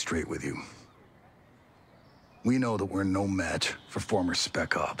 I'll be straight with you. We know that we're no match for former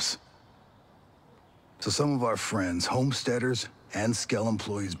Spec Ops. So some of our friends, homesteaders and Skell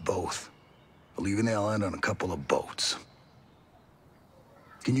employees both, are leaving the island on a couple of boats.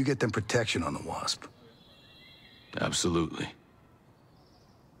 Can you get them protection on the Wasp? Absolutely.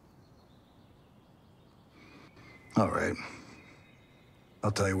 All right.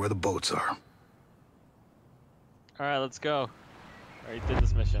 I'll tell you where the boats are. Alright, let's go. Alright, did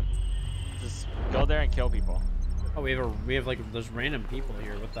this mission. Just go there and kill people. Oh, we have like those random people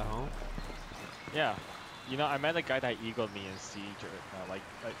here. What the hell? Yeah. You know, I met a guy that eagled me in Siege like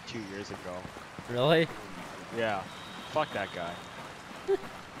 2 years ago. Really? Yeah. Fuck that guy.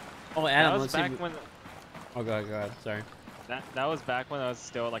 Oh, Adam, that was let's back see. when... Oh, go ahead. Sorry. That was back when I was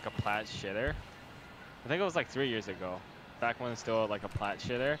still like a plat shitter. I think it was like 3 years ago. Back when I was still like a plat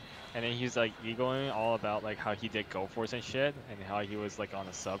shitter, and then he was like egoing all about like how he did Go Force and shit, and how he was like on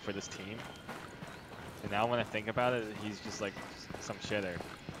a sub for this team. And now when I think about it, he's just like some shitter.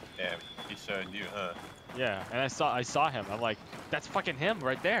 Damn, he showed you, huh? Yeah, and I saw him. I'm like, that's fucking him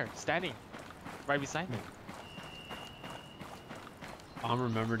right there, standing right beside me. Tom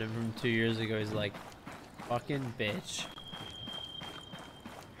remembered him from 2 years ago. He's like, fucking bitch.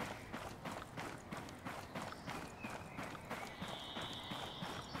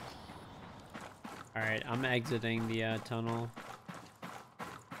 Alright, I'm exiting the tunnel.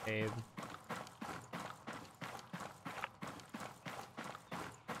 Cave.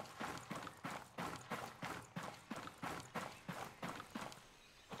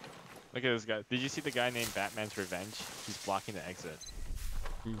 Look at this guy. Did you see the guy named Batman's Revenge? He's blocking the exit.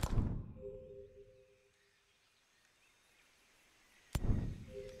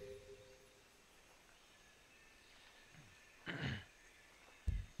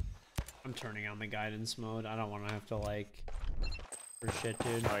 I'm turning on the guidance mode. I don't want to have to like for shit,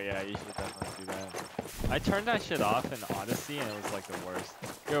 dude. Oh yeah, you should definitely do that. I turned that shit off in Odyssey and it was like the worst.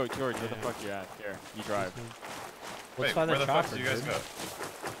 Yo, George, where the fuck you at? Here, you drive. Let's Wait, fly the where the chopper, fuck do you guys dude. go?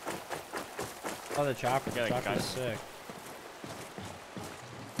 Oh, the chopper. Yeah, The like, chopper's sick.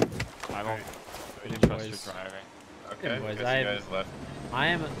 I don't really Good trust boys. your driving. Okay, Good boys. because you guys left. I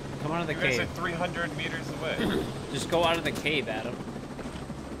am. Come out of the You guys cave. are 300 meters away. Just go out of the cave, Adam.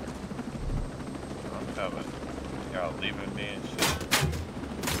 I'm coming. Y'all leaving me and shit.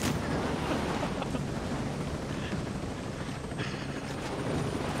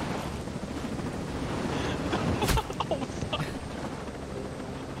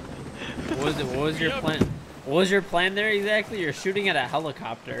 What was it? What was your plan? What was your plan there exactly? You're shooting at a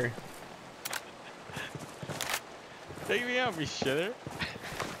helicopter. Take me out, me shitter.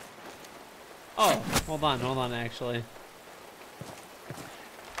 Oh, hold on, actually.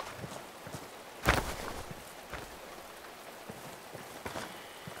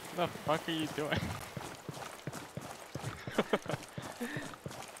 What the fuck are you doing?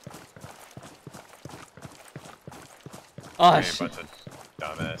 Oh, Hey, shit. bunch of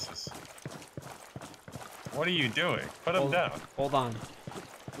dumbasses. What are you doing? Put him Hold- down. Hold on.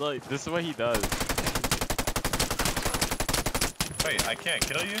 Look, this is what he does. Wait, I can't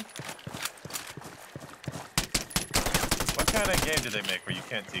kill you? What kind of game did they make where you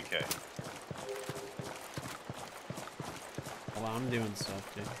can't TK? Hold on, I'm doing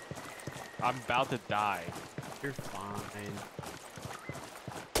stuff, dude. I'm about to die. You're fine.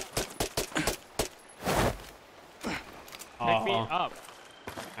 Pick me up.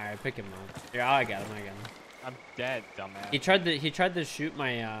 Alright, pick him up. Yeah, I got him. I'm dead, dumbass. He tried to shoot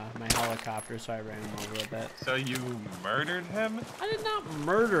my my helicopter, so I ran him over a bit. So you murdered him? I did not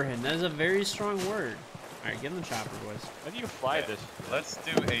murder him. That is a very strong word. Alright, get in the chopper, boys. How do you fly Yeah, this? Let's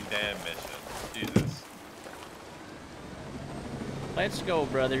do a damn mission. Jesus. Let's go,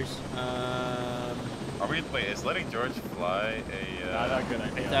 brothers. Are we? Wait, is letting George fly a? Not a good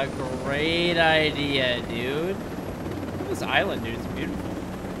idea. It's a great idea, dude. This island, dude, is beautiful.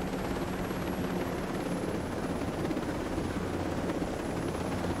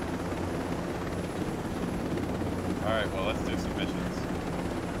 Alright, well, let's do some missions.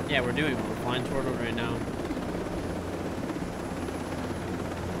 Yeah, we're doing one. We're flying toward it right now.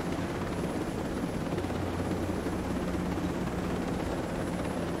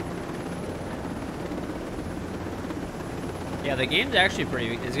 Yeah, the game's actually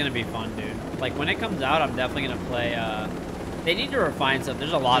is gonna be fun, dude. Like when it comes out, I'm definitely gonna play. They need to refine stuff.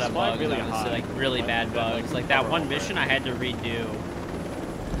 There's a lot of bugs, really honestly, high. like really bad bugs. Like that cover one over mission it. I had to redo.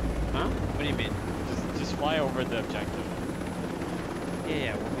 Huh? What do you mean? Just fly over the objective.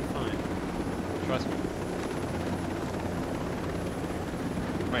 Yeah, we'll be fine. Trust me.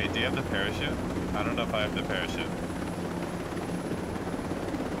 Wait, do you have the parachute? I don't know if I have the parachute.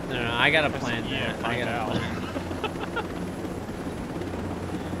 No, I got a plan. Yeah, I got a plan.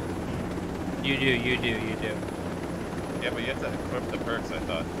 You do. Yeah, but you have to equip the perks, I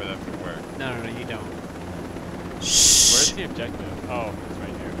thought, for them to work. No, you don't. Where's the objective? Oh, it's right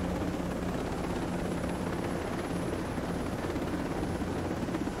here.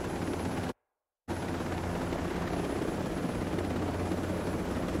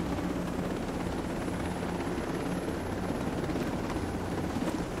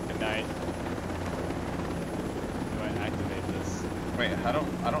 Good night. Do I activate this? Wait, I don't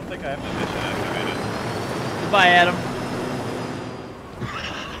think I have the mission activated. Goodbye, Adam.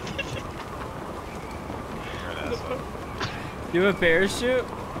 You're an asshole. You have a parachute?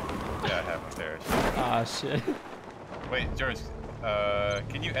 Yeah, I have a parachute. Aw, shit. Wait, George,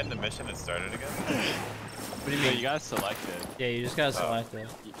 can you end the mission and start it again? What do you mean? You gotta select it. Yeah, you just gotta select it.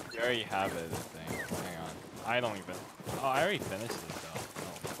 You already have it, I think. Hang on. I don't even. Oh, I already finished it though. Oh,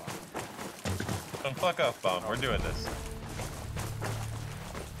 fuck. Don't fuck off, Bomb. We're doing this.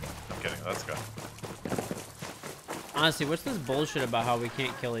 I'm kidding. Let's go. Honestly, what's this bullshit about how we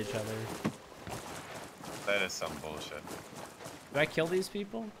can't kill each other? That is some bullshit. Do I kill these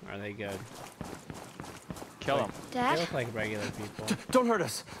people? Or are they good? Kill them. They look like regular people. Don't hurt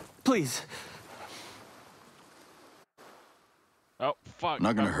us, please. Oh, fuck.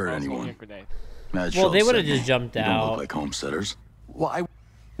 Not gonna hurt anyone. Mad Well, they Schultz would have said just jumped you don't out. look like homesteaders. Well, I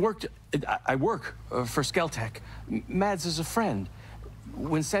work for Skeltech. Mads is a friend.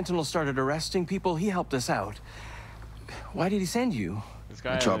 When Sentinel started arresting people, he helped us out. Why did he send you?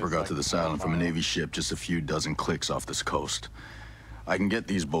 The chopper got to this island from a Navy ship just a few dozen clicks off this coast. I can get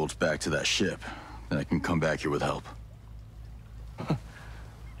these bolts back to that ship, then I can come back here with help.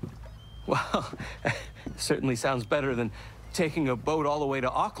 Well, certainly sounds better than taking a boat all the way to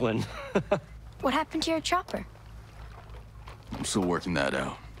Auckland. What happened to your chopper? I'm still working that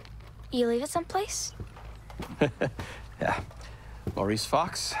out. You leave it someplace? Yeah. Maurice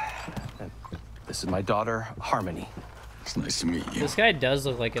Fox. This is my daughter, Harmony. It's nice to meet you. This guy does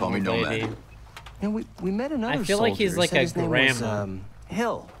look like an Call me old Nomad. lady. You know, we met another I feel like he's soldier. like Said a his name was, grandma.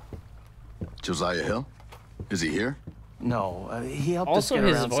 Hill. Josiah Hill? Is he here? No, he helped Also, us get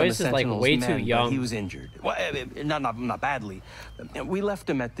his around voice some of is, like, Sentinel's way too men, but young. He was injured. Well, not badly. We left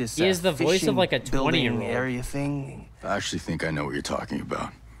him at this. He has the voice of, fishing like, a building 20-year-old. area thing. I actually think I know what you're talking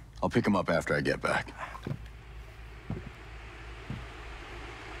about. I'll pick him up after I get back.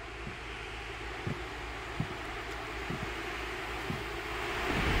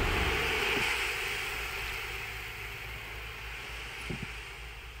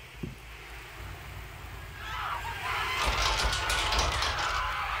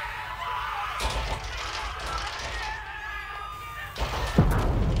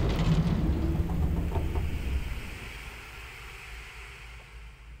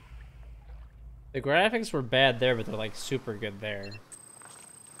 The graphics were bad there, but they're like super good there.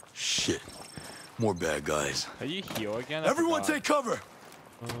 Shit. More bad guys. Are you heal again? Everyone take cover!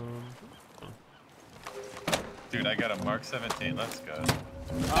 Dude, I got a Mark 17. Let's go.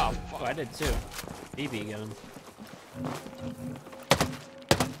 Oh, fuck. I did too. BB gun.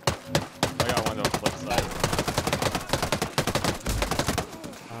 I got one of those flip sides.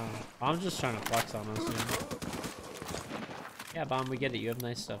 I'm just trying to flex on us, man. Yeah, Bomb, we get it. You have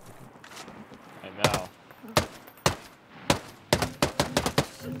nice stuff. I know.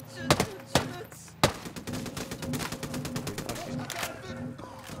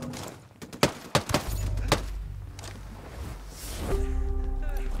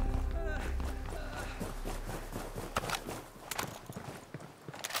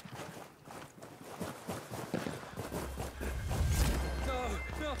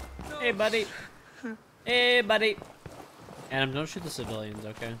 Hey, buddy. Hey, buddy. Adam, don't shoot the civilians,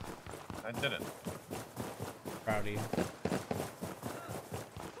 okay? I didn't. Proud of you.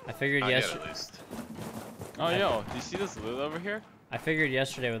 I figured Not yet, yesterday. at least. Oh, yo, do you see this loot over here? I figured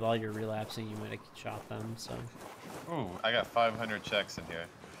yesterday with all your relapsing, you might have shot them. So. Ooh, I got 500 checks in here.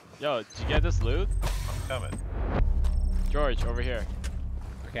 Yo, did you get this loot? I'm coming. George, over here.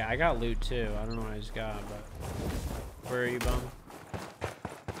 Okay, I got loot too. I don't know what I just got, but where are you, Bum?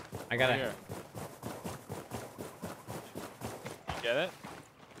 I got Over it. here. You get it?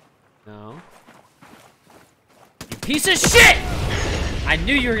 No. You piece of shit! I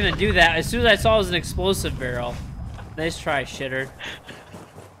knew you were gonna do that. As soon as I saw it was an explosive barrel. Nice try, shitter.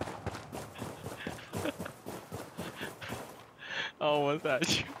 Oh, what's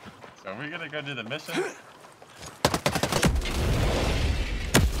that? Are we gonna go do the mission?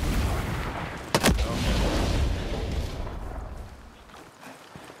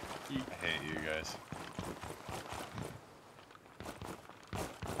 I hate you guys.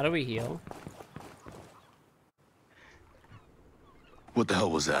 How do we heal? What the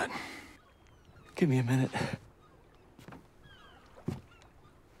hell was that? Give me a minute.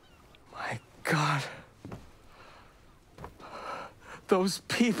 My God. Those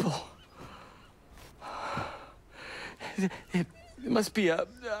people. It must be a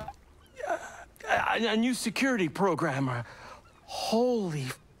new security program. Holy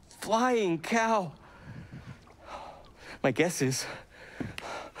flying cow. My guess is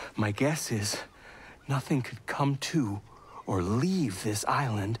nothing could come to or leave this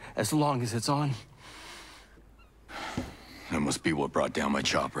island as long as it's on. That must be what brought down my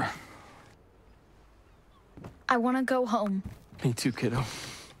chopper. I want to go home. Me too, kiddo.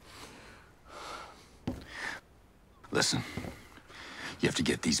 Listen. You have to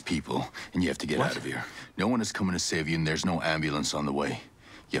get these people, and you have to get out of here. No one is coming to save you, and there's no ambulance on the way.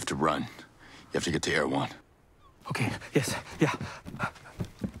 You have to run. You have to get to Air One. Okay, yes, yeah.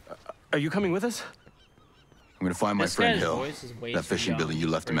 Are you coming with us? I'm gonna find my This friend guy's Hill. voice is way That too fishing young building you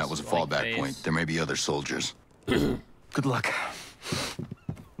left him at for was a his, like, fallback face. point. There may be other soldiers. Good luck.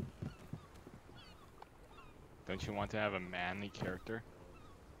 Don't you want to have a manly character?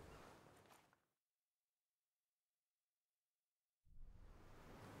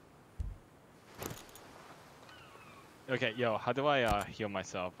 Okay, yo, how do I heal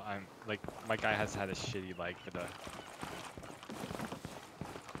myself? I'm like, my guy has had a shitty leg for the.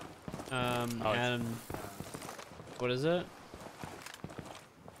 Adam, what is it?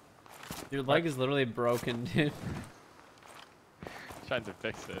 Your leg is literally broken, dude. Trying to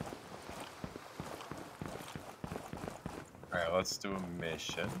fix it. Alright, let's do a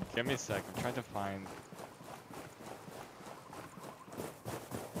mission. Give me a sec. I'm trying to find.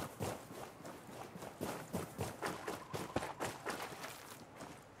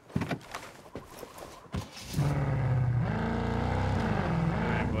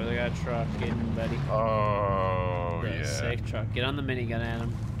 Alright, boys, I got a truck. Get in, buddy. Oh, yeah. Sick truck. Get on the minigun,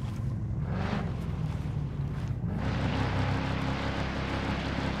 Adam.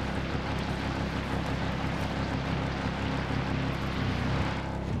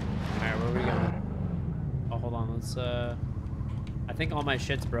 Alright, where are we going? Oh, hold on. Let's, I think all my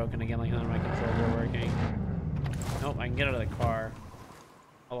shit's broken again, like none of my controls are working. Nope, I can get out of the car.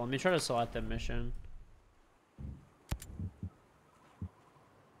 Hold on, let me try to select the mission.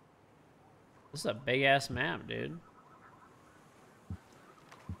 This is a big ass map, dude.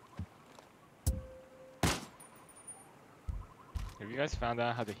 Have you guys found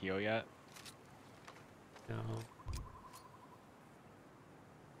out how to heal yet? No.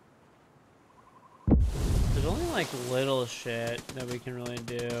 There's only like little shit that we can really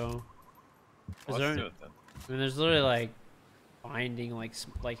do. Let's do it then. I mean, there's literally like finding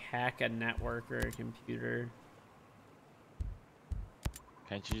like hack a network or a computer.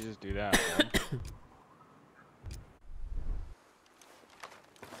 Can't you just do that?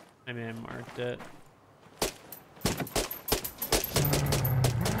 I mean, I marked it.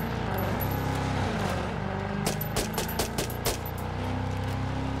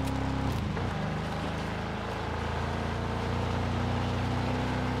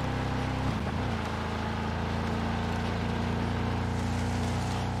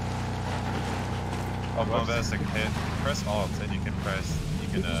 Oh, well, that's a kid. Press Alt and you can press.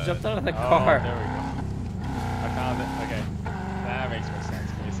 You just jumped out of the Oh, car. there we go. I found it. Okay. That makes more sense.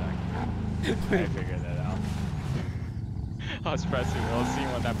 Give me a sec. I figured that out. I was pressing. We'll see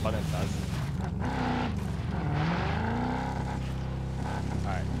what that button does.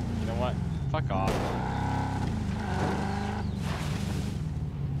 Alright. You know what? Fuck off.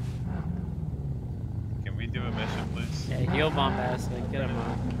 Can we do a mission, please? Yeah, heal bombastic. Get him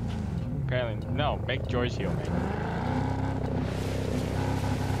up. Apparently, no. Make George heal me.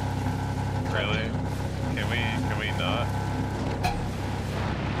 Really? Can we not?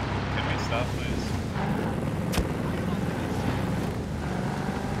 Can we stop, please?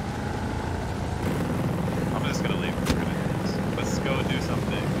 I'm just gonna leave for a minute. Let's go do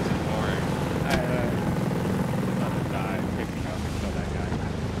something. This is boring. Alright. I'm about to die. Pick me up and kill that guy.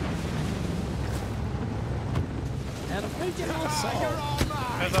 Adam, why get all salt?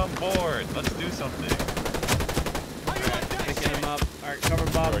 Because I'm bored. Let's do something. Picking him up. Alright, cover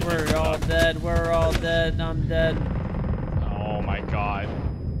Bob. We're all dead. We're all dead. I'm dead. Oh my god.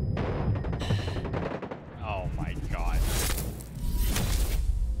 Oh my god.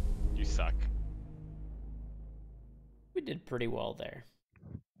 You suck. We did pretty well there.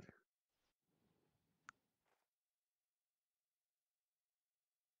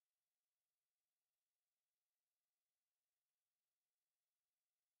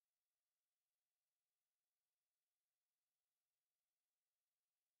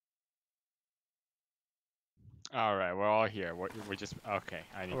 All right, we're all here. We're just okay.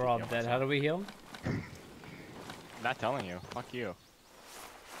 I need. We're to all heal dead. myself. How do we heal? Not telling you. Fuck you.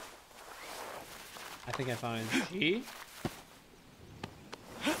 I think I found G.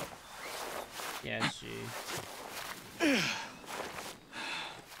 Yeah, it's G.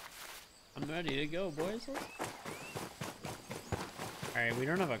 I'm ready to go, boys. Alright, we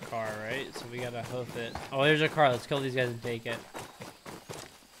don't have a car, right? So we gotta hoof it. Oh, there's a car. Let's kill these guys and take it.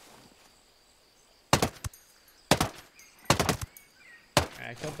 Alright,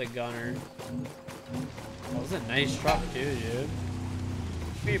 I killed the gunner. That was a nice truck too, dude.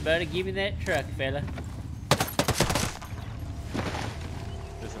 Here, buddy, give me that truck, fella.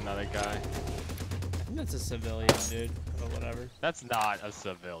 There's another guy. I think That's a civilian, dude. But whatever. That's not a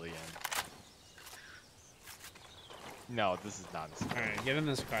civilian. No, this is not a civilian. Alright, give him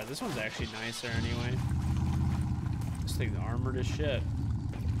this car. This one's actually nicer anyway. This thing's armored as shit.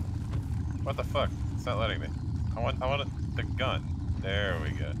 What the fuck? It's not letting me. I want the gun. There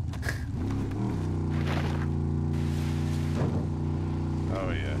we go. Oh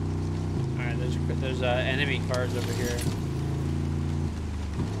yeah. Alright, there's enemy cars over here.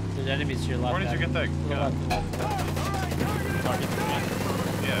 There's enemies to your left. Where did you get that gun? Talking to me?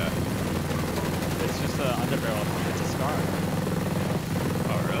 Yeah. It's just an underbarrel. It's a scar.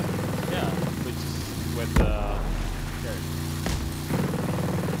 Oh really? Yeah. With here.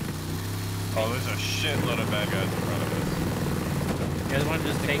 Oh, there's a shitload of bad guys in front of us. You guys want to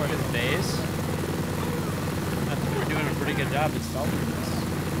just take this base? I think we're doing a pretty good job at stealthing this.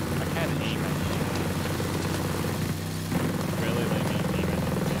 I can't aim at it. Really let me aim at it.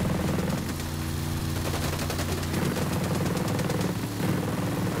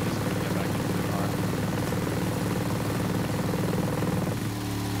 Get back into the car.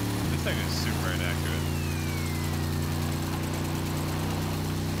 This thing is super inaccurate.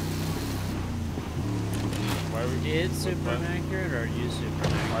 Why are we? It's super inaccurate, or are you super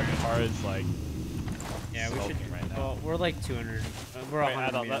inaccurate? Our car is like. Yeah, we should. Right now. Well, we're like 200. We're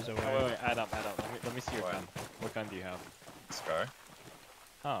 100 meters away. Wait, add up. Let me see your gun. What gun do you have? Scar.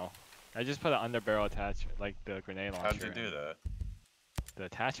 Oh, I just put an underbarrel attachment, like the grenade launcher. How'd you do that? The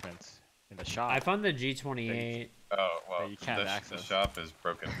attachments in the shop. I found the G28. Oh well, you can't the access. shop is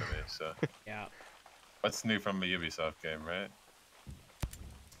broken for me. So. Yeah. What's new from a Ubisoft game, right?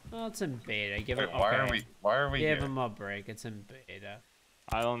 Well, it's in beta. Give Wait, it. why are we Give here? him a break. It's in beta.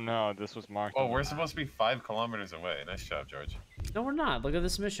 I don't know. This was marked. Oh, we're supposed to be 5 kilometers away. Nice job, George. No, we're not. Look at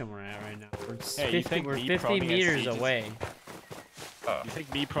this mission we're at right now. We're Hey, 50, we're 50 meters away. Oh. You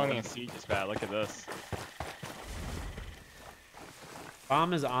think me proning a siege is bad? Look at this.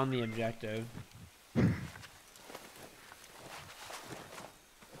 Bomb is on the objective. All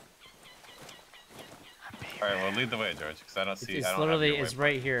right, well, lead the way, George, because I don't see. It's I don't literally. have It's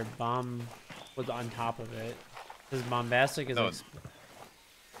right here. Bomb was on top of it. This bombastic is. No,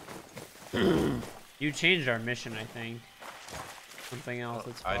 You changed our mission, I think. Something else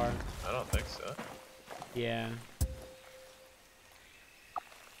that's far. I don't think so. Yeah.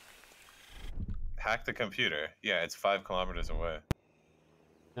 Hack the computer. Yeah, it's 5 kilometers away.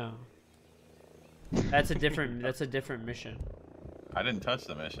 No. That's a different. That's a different mission. I didn't touch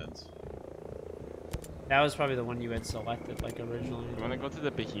the missions. That was probably the one you had selected, like originally. You want to go to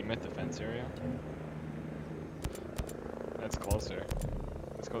the behemoth defense area? That's closer.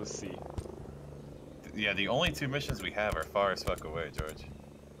 Let's go to C. Yeah, the only 2 missions we have are far as fuck away, George.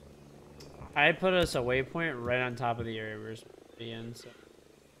 I put us a waypoint right on top of the area we're supposed to be in. So.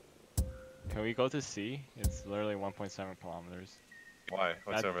 Can we go to C? It's literally 1.7 kilometers. Why?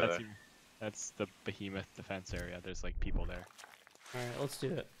 What's over there? That's the behemoth defense area. There's like people there. All right, let's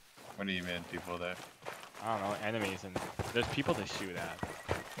do it. What do you mean, people there? I don't know, enemies, and there's people to shoot at.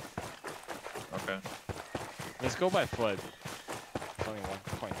 Okay. Let's go by foot. It's only 1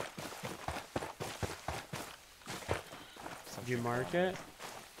 point. Did you mark it?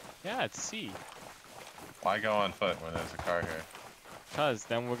 Yeah, it's C. Why go on foot when there's a car here? Cause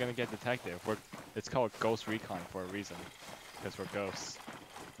then we're gonna get detected. It's called Ghost Recon for a reason. Because we're ghosts.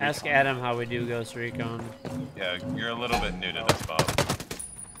 Ask Adam how we do Ghost Recon. Yeah, you're a little bit new to this bomb.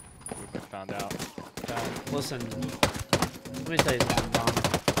 We've been found out. Listen, let me tell you something, Bomb.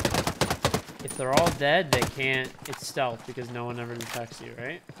 If they're all dead, they can't. It's stealth because no one ever detects you,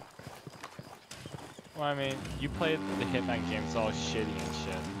 right? Well, I mean, you played the Hitman game, it's all shitty and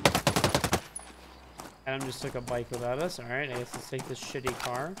shit. Adam just took a bike without us. All right, I guess let's take this shitty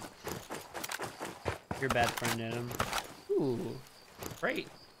car. You're a bad friend, Adam. Ooh, great.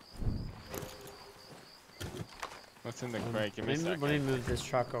 What's in the crate? Give me a Let second. me move this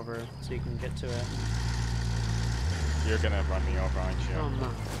truck over so you can get to it. You're gonna run me over, aren't you? No, I'm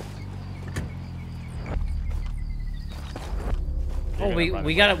not. You're Oh,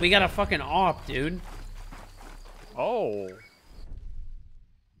 we got a fucking op, dude. Oh.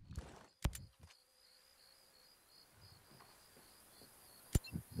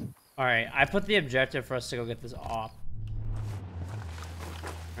 All right, I put the objective for us to go get this op.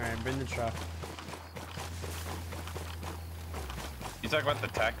 All right, bring the truck. You talk about the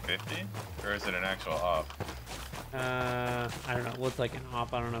TAC 50, or is it an actual op? I don't know. It looked like an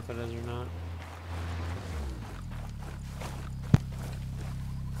op. I don't know if it is or not.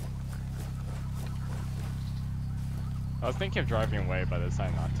 I was thinking of driving away, but I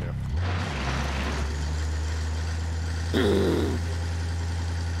decided not to.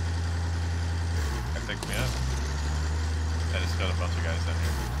 I think me up? I just got a bunch of guys in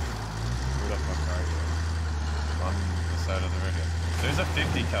here. Where the fuck are you? On the side of the river. There's a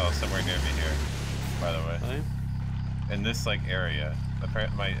 50 cal somewhere near me here, by the way. Really? In this like area.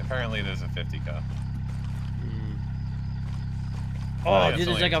 Apparently there's a 50 cal. Oh, dude,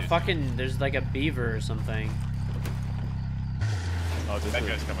 there's like a fucking, there's like a beaver or something. Oh, that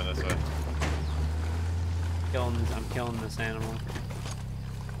guy's coming this way. I'm killing this animal.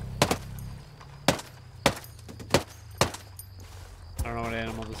 I don't know what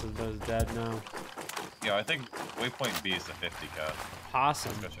animal this is, but it's dead now. Yeah, I think waypoint B is the 50 cal.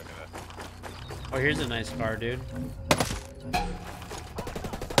 Possum. Let's go check it out. Oh, here's a nice car, dude.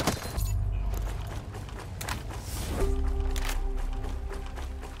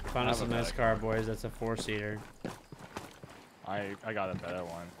 Found us a nice car, boys. That's a 4-seater. I got a better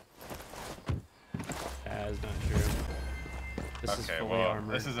one. That's not true. This is fully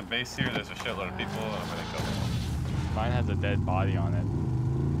armored. This is a base here. There's a shitload of people. I'm gonna kill them. Mine has a dead body on it.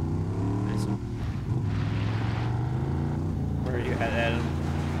 Nice. Where are you at, Adam?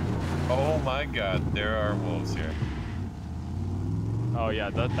 Oh my god, there are wolves here. Oh yeah,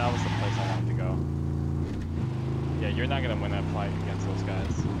 that was the place I wanted to go. Yeah, you're not gonna win that fight against those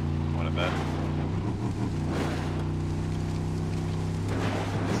guys. Wanna bet?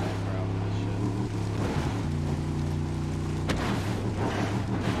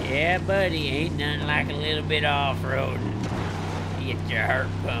 Yeah, buddy, ain't nothing like a little bit off-roading. Get your heart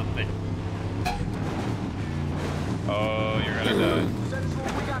pumping. Oh, you're gonna die.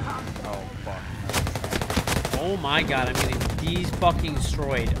 Oh, fuck. Oh my god, I'm getting these fucking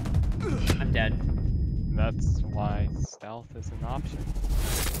destroyed. I'm dead. That's why stealth is an option.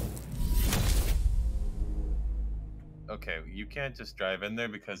 Okay, you can't just drive in there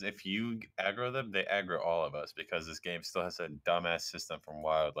because if you aggro them, they aggro all of us because this game still has a dumbass system from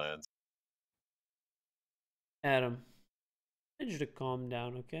Wildlands. Adam, I need you to calm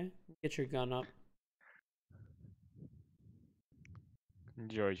down, okay? Get your gun up.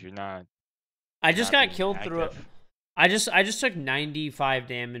 George, you're not. I just got being killed through it. active. I just took 95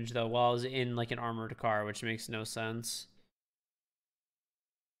 damage though while I was in like an armored car, which makes no sense.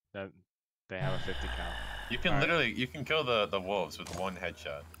 That they have a 50 count. You can literally, you can kill the wolves with one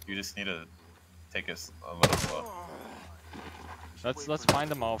headshot. You just need to take a little slow. Let's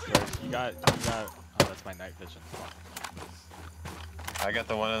find them all first. You got. Oh, that's my night vision. I got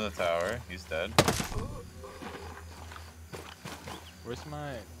the one in the tower. He's dead. Where's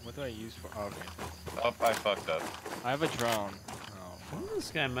my? What do I use for? Oh, okay. Oh, I fucked up. I have a drone. Oh. Well,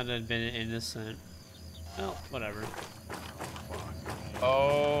 this guy might have been innocent. Well, whatever.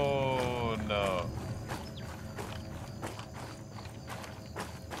 Oh no.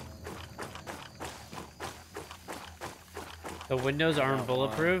 The windows aren't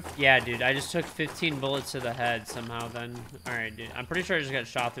bulletproof? Yeah, dude, I just took 15 bullets to the head somehow then. Alright, dude. I'm pretty sure I just got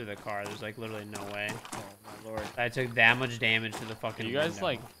shot through the car. There's like literally no way. Oh my lord. I took that much damage to the fucking You guys window.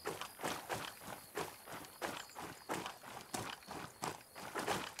 like...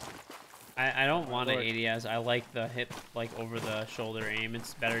 I don't want an ADS. I like the hip, like over the shoulder aim.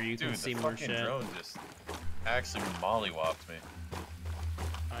 It's better. You can see more shit. Dude, the fucking drone just actually mollywopped me.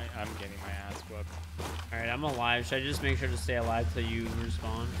 I'm getting my ass whooped. Alright, I'm alive. Should I just make sure to stay alive till you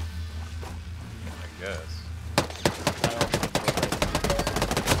respawn? I guess.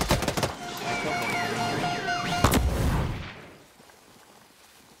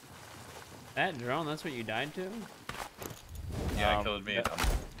 That drone, that's what you died to? Yeah, it killed me.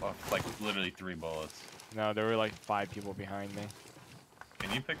 Off, like literally 3 bullets. No, there were like 5 people behind me.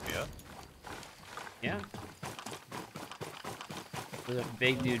 Can you pick me up? Yeah. There's a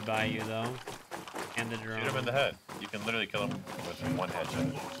big dude by you though. And the drone. Shoot him in the head. You can literally kill him with one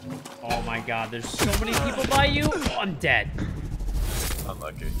headshot. Oh my god, there's so many people by you! Oh, I'm dead.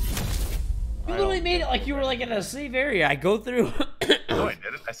 Unlucky. You literally made it like you were like in a safe area. I go through. No, I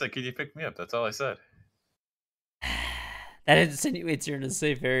didn't. I said, can you pick me up? That's all I said. That insinuates you're in a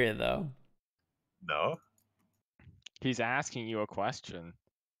safe area though. No. He's asking you a question.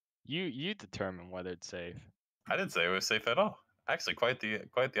 You determine whether it's safe. I didn't say it was safe at all. Actually, quite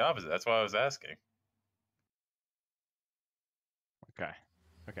the opposite. That's why I was asking. Okay.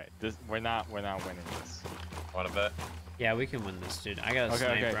 Okay. We're not winning this. Want to bet? Yeah, we can win this, dude. I got a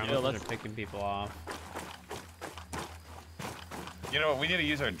sniper. I'm over there picking people off. You know what? We need to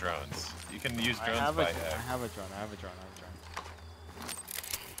use our drones. You can use drones by I have a drone. egg. I have a drone.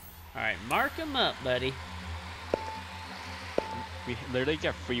 Alright, mark him up, buddy. We literally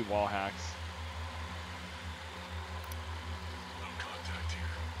get free wall hacks.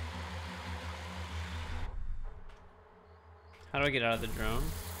 How do I get out of the drone?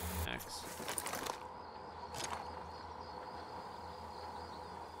 X.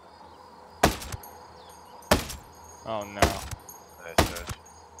 Oh no. Nice, George.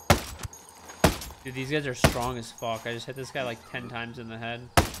 Dude, these guys are strong as fuck. I just hit this guy like 10 times in the head.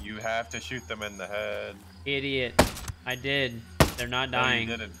 You have to shoot them in the head. Idiot. I did. They're not dying.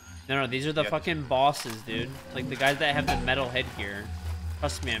 No, you didn't. No, these are the You have fucking bosses, dude. Like the guys that have the metal headgear.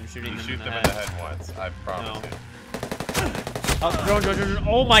 Trust me, I'm shooting You them shoot in the them head. in the head once. I promise you. Oh, drone.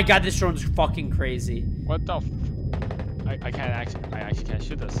 Oh my god, this drone's fucking crazy. What the I actually can't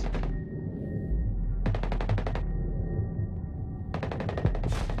shoot this.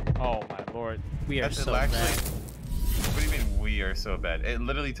 Oh my lord. We are That's so actually, bad. What do you mean we are so bad? It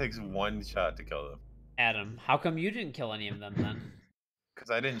literally takes one shot to kill them. Adam, how come you didn't kill any of them then? Because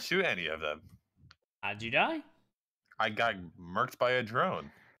I didn't shoot any of them. How'd you die? I got murked by a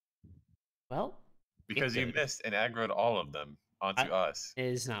drone. Well, because you missed and aggroed all of them onto us. It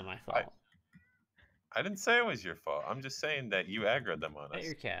is not my fault. I didn't say it was your fault. I'm just saying that you aggroed them on us. Pet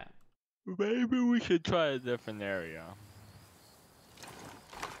your cat. Maybe we should try a different area.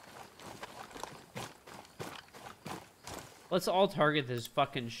 Let's all target this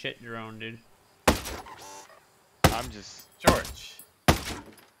fucking shit drone, dude. I'm just... George.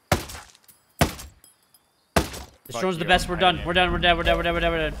 This drone's the best. We're done. We're done.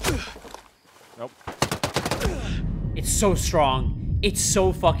 Nope. It's so strong. It's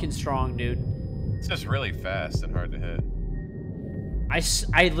so fucking strong, dude. It's just really fast and hard to hit.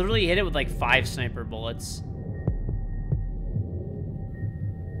 I literally hit it with like 5 sniper bullets.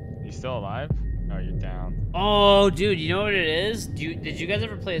 You still alive? Oh, you're down. Oh, dude, you know what it is? Did you guys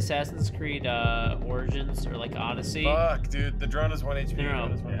ever play Assassin's Creed Origins or like Odyssey? Fuck, dude, the drone is 1 HP.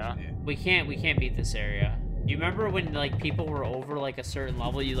 No. Yeah. We can't beat this area. You remember when like people were over like a certain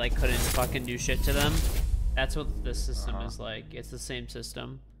level, you like couldn't fucking do shit to them? That's what this system is like. It's the same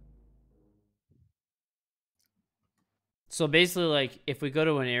system. So basically, like, if we go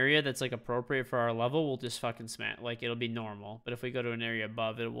to an area that's like appropriate for our level, we'll just fucking smash. Like, it'll be normal. But if we go to an area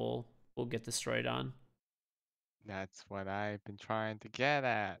above it, we'll get destroyed on. That's what I've been trying to get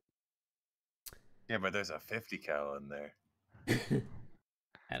at. Yeah, but there's a 50 cal in there.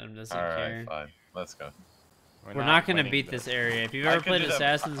 Adam doesn't All right, care. fine. Let's go. We're not gonna beat this area. If you've ever played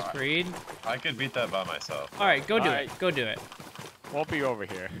Assassin's Creed, I could beat that by myself. all right, go do it. Go do it. We'll be over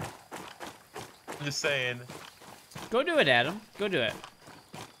here. I'm just saying. Go do it, Adam. Go do it.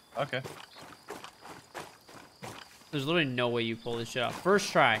 Okay. There's literally no way you pull this shit off.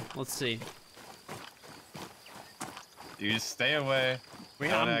 First try. Let's see. You just stay away.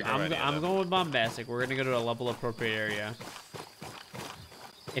 I'm going with bombastic. We're gonna go to a level appropriate area.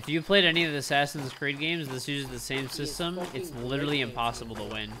 If you played any of the Assassin's Creed games, this uses the same system. It's literally impossible to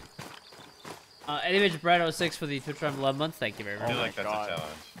win. Image Brad06 for the Twitch Prime 11 months. Thank you very I much. feel like that's a challenge.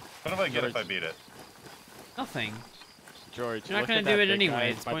 What if I get if I beat it? Nothing. George, you're not gonna do it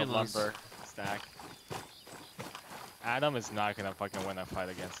anyway. It's by the pointless. lumber stack. Adam is not gonna fucking win a fight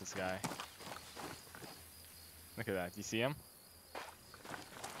against this guy. Look at that. Do you see him?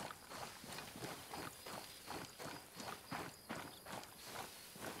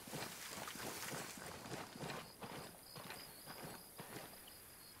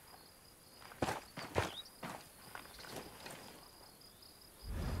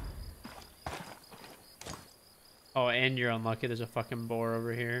 Oh, and you're unlucky. There's a fucking boar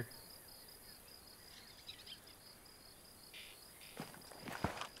over here.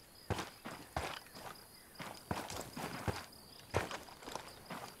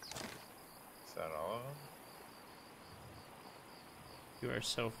 Is that all of them? You are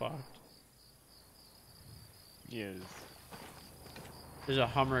so fucked. He is. There's a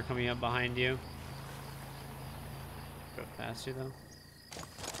Hummer coming up behind you. Go past you though.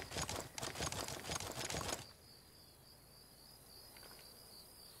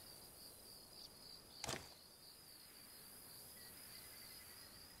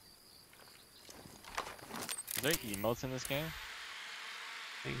 Is there emotes in this game?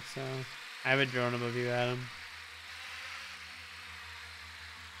 I think so. I have a drone above you, Adam.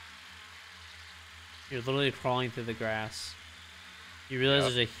 You're literally crawling through the grass. You realize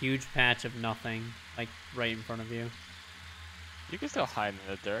there's a huge patch of nothing, like, right in front of you. You can still hide in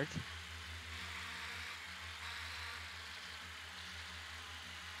the dirt.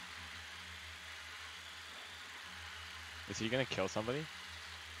 Is he gonna kill somebody?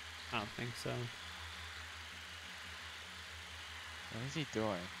 I don't think so. What is he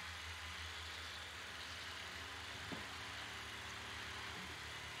doing?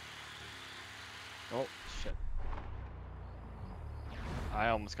 Oh, shit. I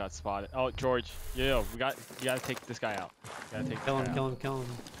almost got spotted. Oh, George. Yo, you gotta take this guy out. You gotta take Kill this him, guy kill out. him, kill him.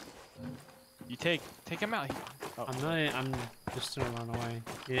 You take him out. I'm just gonna run away.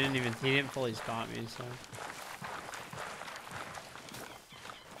 He didn't fully spot me, so.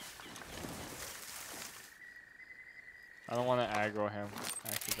 I don't want to aggro him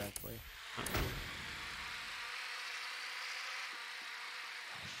accidentally.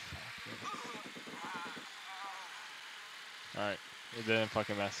 Alright, it didn't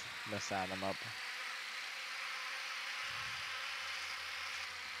fucking mess Adam up.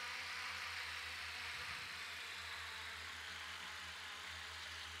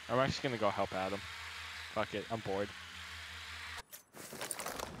 I'm actually gonna go help Adam. Fuck it, I'm bored.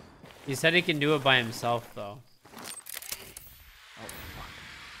 He said he can do it by himself, though. Oh, fuck.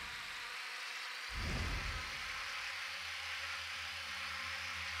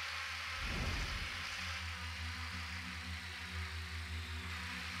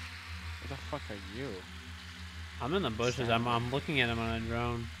 Where the fuck are you? I'm in the bushes. I'm looking at him on a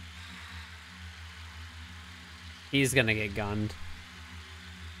drone. He's gonna get gunned.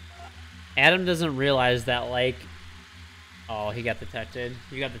 Adam doesn't realize that, like... Oh, he got detected.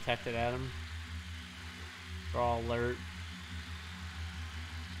 You got detected, Adam. Draw alert.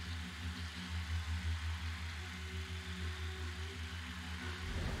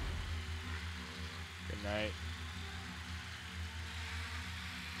 Good night.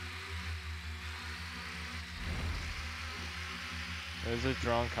 There's a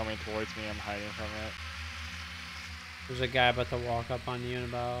drone coming towards me. I'm hiding from it. There's a guy about to walk up on you in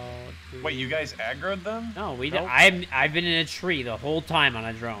about... Wait, you guys aggroed them? No, we Nope. I've been in a tree the whole time on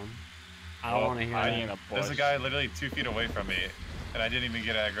a drone. I don't want to hear it. There's a guy literally 2 feet away from me, and I didn't even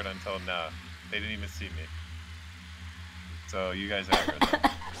get aggroed until now. They didn't even see me. So you guys aggroed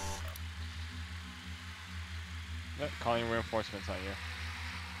them. Calling reinforcements on you.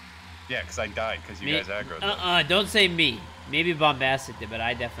 Yeah, because I died because you guys aggroed them. Don't say me. Maybe Bombastic did, but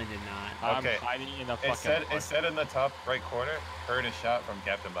I definitely did not. Okay. I'm hiding in the fucking it said in the top right corner, heard a shot from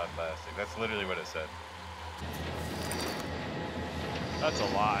Captain Bombastic. That's literally what it said. That's a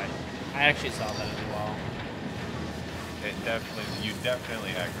lie. I actually saw that as well. You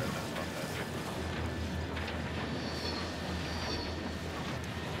definitely aggroed them, Bombastic.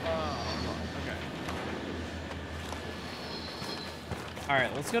 Okay.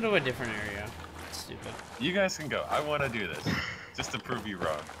 Alright, let's go to a different area. Stupid. You guys can go. I want to do this. Just to prove you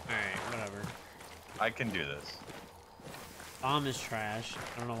wrong. Alright, whatever. I can do this. Bomb is trash.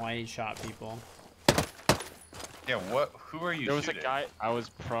 I don't know why he shot people. Yeah, who are you There was shooting? a guy, I was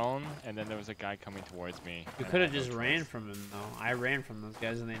prone, and then there was a guy coming towards me. You could have just ran from him, though. I ran from those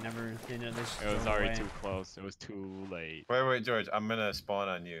guys, and they never... They just It was drove already away. too close. It was too late. Wait, George. I'm gonna spawn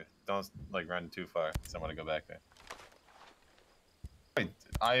on you. Don't, like, run too far, because I want to go back there. Wait,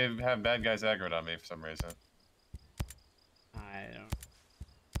 I have bad guys aggroed on me for some reason. I don't...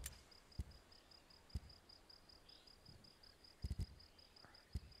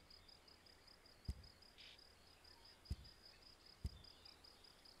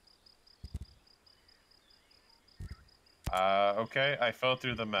 Okay, I fell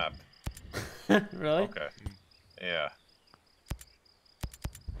through the map. Really? Okay. Yeah.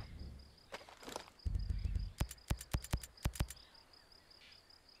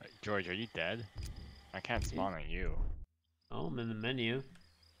 Wait, George, are you dead? I can't spawn on you. Oh, I'm in the menu.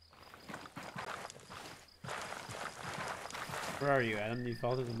 Where are you, Adam? Do you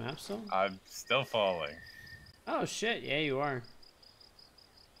fall through the map still? I'm still falling. Oh, shit. Yeah, you are.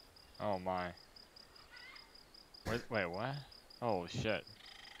 Oh my. Wait, what? Oh shit.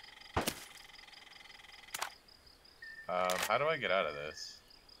 How do I get out of this?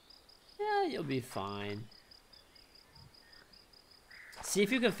 Yeah, you'll be fine. See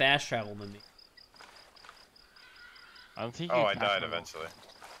if you can fast travel to me. I don't think. Oh, I died eventually.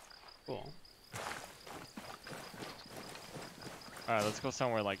 Cool. All right, let's go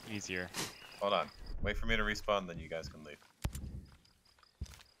somewhere like easier. Hold on. Wait for me to respawn, then you guys can leave.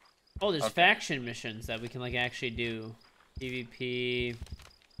 Oh, there's faction missions that we can like actually do. PvP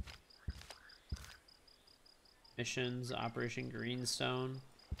missions, Operation Greenstone.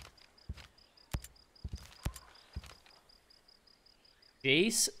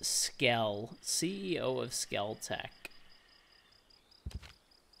 Jace Skell, CEO of Skell Tech.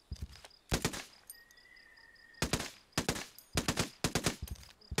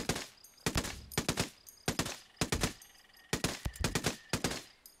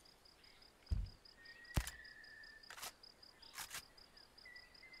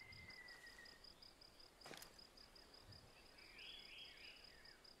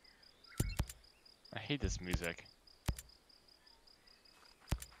 I hate this music.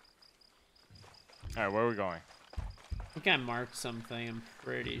 Alright, where are we going? I think I marked something, I'm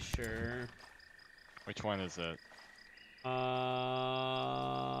pretty sure. Which one is it? I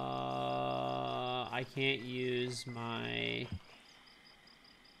can't use my...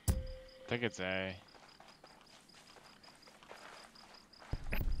 I think it's A.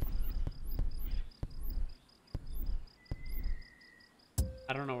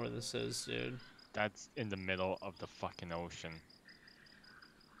 I don't know where this is, dude. That's in the middle of the fucking ocean.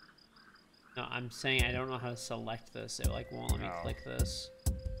 No, I'm saying I don't know how to select this. It like won't let me click this.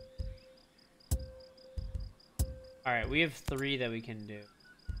 Alright, we have 3 that we can do.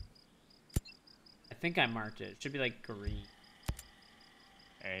 I think I marked it. It should be like green.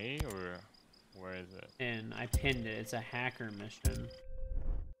 A or where is it? And I pinned it. It's a hacker mission.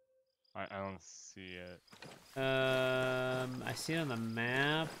 I don't see it. I see it on the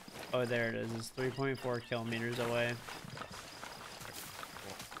map. Oh, there it is. It's 3.4 kilometers away.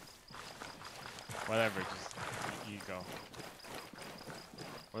 Whatever, just you go.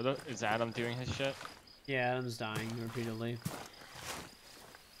 Is Adam doing his shit? Yeah, Adam's dying repeatedly.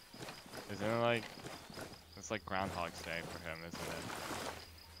 Isn't it like... It's like Groundhog's Day for him, isn't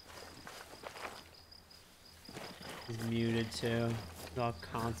it? He's muted too. He's all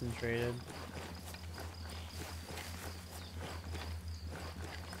concentrated.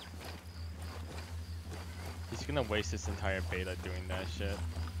 He's gonna waste this entire beta doing that shit.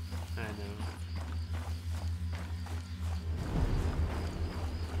 I know.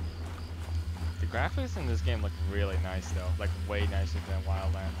 The graphics in this game look really nice though, like way nicer than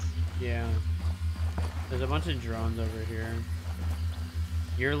Wildlands. Yeah. There's a bunch of drones over here.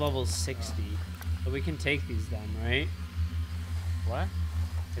 You're level 60. So we can take these then, right? What?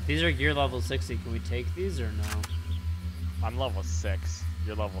 If these are gear level 60, can we take these or no? I'm level 6.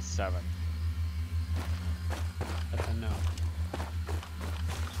 You're level 7. That's a no.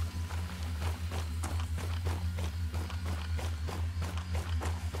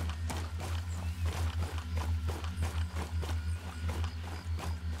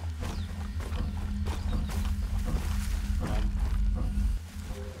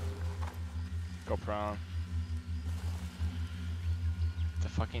 Go prone. The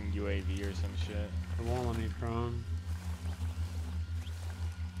fucking UAV or some shit. It won't let me prone.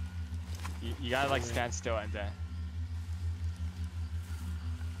 You gotta like stand still and then.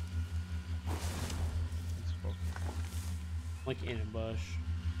 Like in a bush.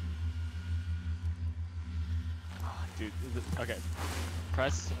 Dude, okay.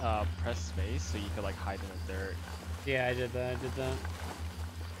 Press space so you can like hide in the dirt. Yeah, I did that.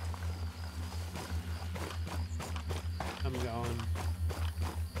 I'm going.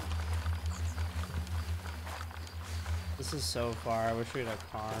 This is so far. I wish we had a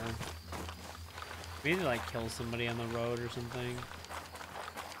car. We need to like kill somebody on the road or something.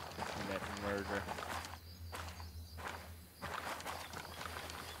 Commit murder.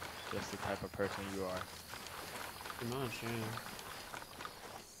 Just the type of person you are. Pretty much, yeah.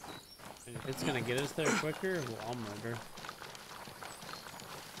 And if it's gonna get us there quicker, well, I'll murder.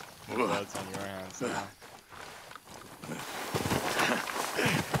 Blood's on your hands now.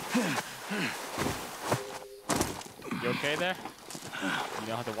 You okay there? You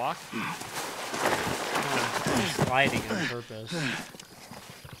know how to walk? I'm sliding on purpose.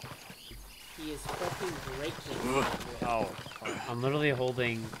 He is fucking breaking. Oh. I'm literally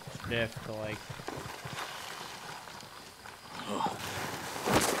holding shift to like.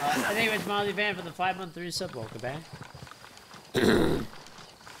 I think it's Molly Van for the 5-month 3 sub. Welcome back.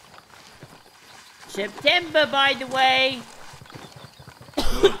 September, by the way.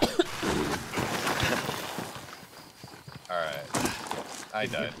 Alright. I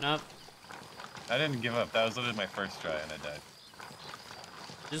died. Up. I didn't give up. That was literally my first try and I died.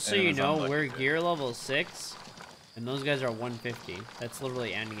 Just so you know, we're gear level 6, and those guys are 150. That's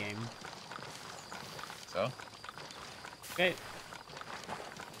literally end game. So? Okay.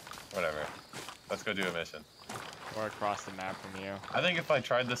 Whatever. Let's go do a mission. Or across the map from you. I think if I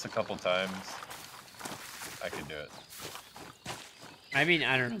tried this a couple times, I could do it. I mean,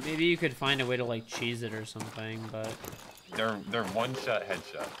 I don't know. Maybe you could find a way to like cheese it or something, but They're one-shot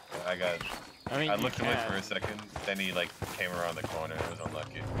headshot. I looked away for a second, then he like came around the corner and was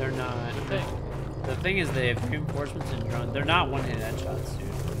unlucky. they're not. The thing is, they have reinforcements and drones. They're not one-hit headshots, dude.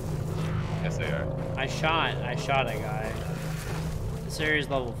 Yes, they are. I shot a guy. This area's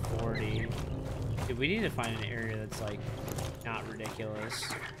level 40. Dude, we need to find an area that's like not ridiculous.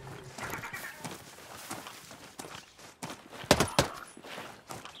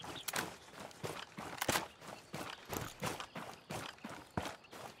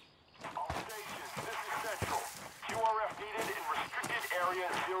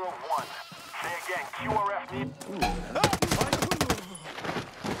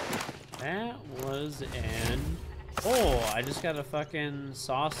 That was an... Oh, I just got a fucking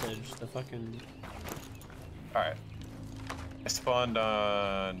sausage. The fucking... Alright. I spawned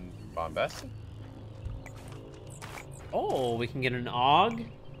on Bombastic. Oh, we can get an AUG?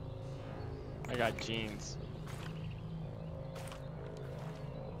 I got jeans.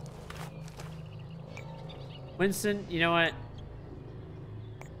 Winston, you know what?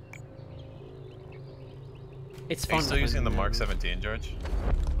 It's fun. Are you still using the Mark 17, George?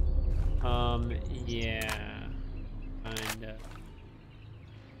 Yeah. Kinda.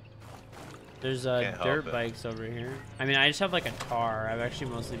 There's dirt bikes over here. I mean, I just have like a car. I've actually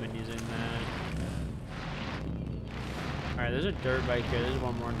mostly been using that. Alright, there's a dirt bike here. There's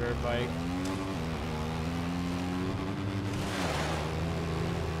one more dirt bike.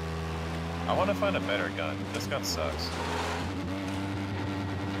 I want to find a better gun. This gun sucks.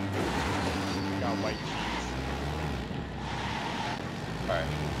 Got white cheese. Alright.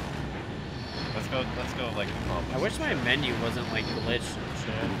 Let's go like accomplish. I wish my menu wasn't like glitched and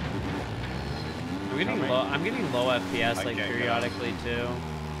shit. I'm getting low FPS like periodically too.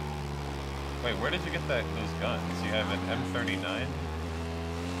 Wait, where did you get those guns? You have an M39?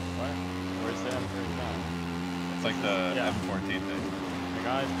 What? Where's the M39? It's like the M14 thing. I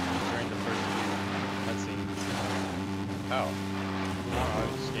got it during the first cutscene. How? I don't know, it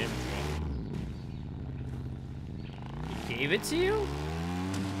just gave it to me. He gave it to you?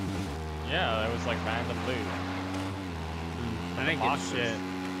 Yeah, it was like random loot. I didn't get shit.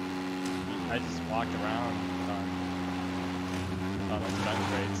 I just walked around on those gun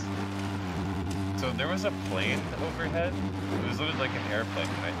crates. So there was a plane overhead. It was literally like an airplane,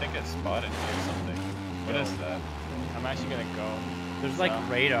 and I think it spotted me or something. What is that? I'm actually gonna go. There's like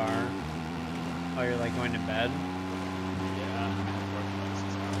radar. Oh, you're like going to bed? Yeah.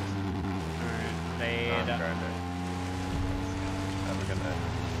 Alright, radar. Have a good night.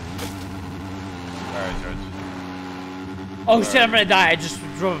 Alright, George. Oh shit, I'm gonna die. I just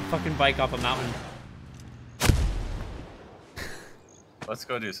drove a fucking bike off a mountain. Let's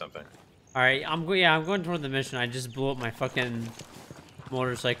go do something. Alright, I'm going toward the mission. I just blew up my fucking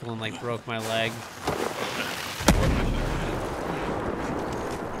motorcycle and like broke my leg.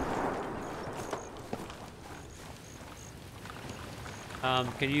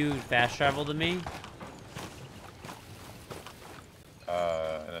 Can you fast travel to me? In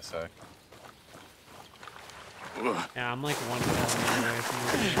a sec. Yeah, I'm like 1 kilometer away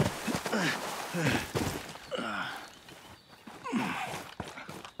from you.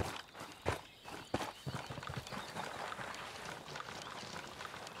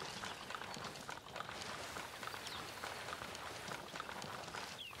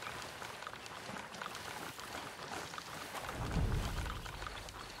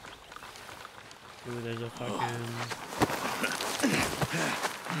 Ooh, there's a fucking...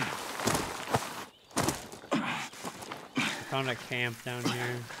 I found a camp down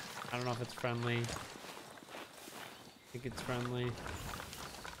here. I don't know if it's friendly. I think it's friendly.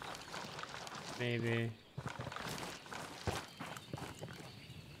 Maybe.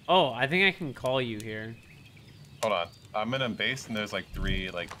 Oh, I think I can call you here. Hold on. I'm in a base and there's like 3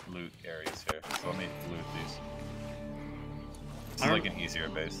 like loot areas here. So let me loot these. This is like an easier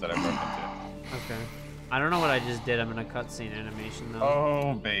base that I broke into. Okay. I don't know what I just did. I'm in a cutscene animation though.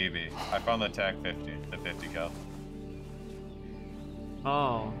 Oh baby. I found the TAC 50, the 50 cal.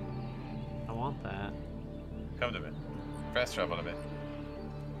 Oh. I want that. Come to me. Fast travel to me.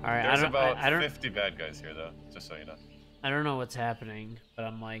 Alright, There's about 50 bad guys here though, just so you know. I don't know what's happening, but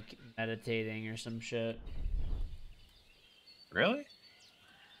I'm like meditating or some shit. Really?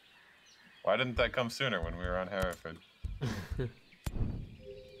 Why didn't that come sooner when we were on Hereford?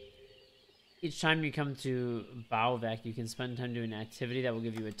 Each time you come to Boulies, you can spend time doing an activity that will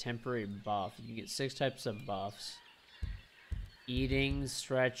give you a temporary buff. You can get 6 types of buffs. Eating,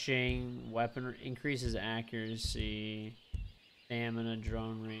 stretching, weapon increases accuracy, stamina,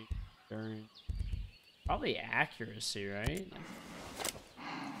 drone range, endurance. Probably accuracy, right?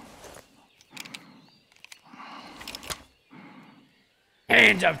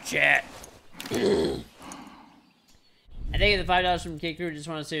 Hands up, chat! I thank you the $5 from KingGeorge. Just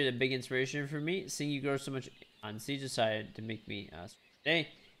want to say you're the big inspiration for me. Seeing you grow so much on Siege decided to make me today.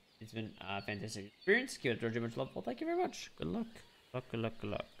 It's been a fantastic experience. Give it George much love. Well, thank you very much. Good luck. Good luck,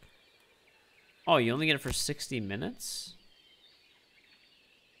 good luck. Oh, you only get it for 60 minutes?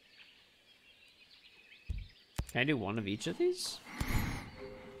 Can I do one of each of these?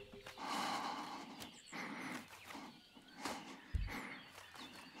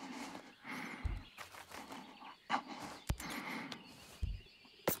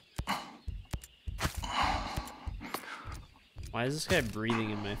 Why is this guy breathing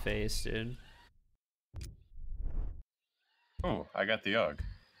in my face, dude? Oh, I got the AUG.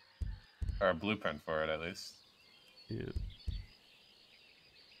 Or a blueprint for it, at least. Yeah.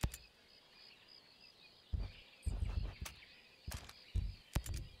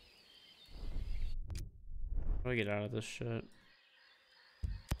 How do I get out of this shit?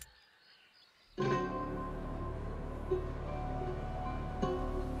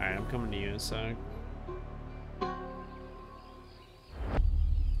 coming to you in a sec.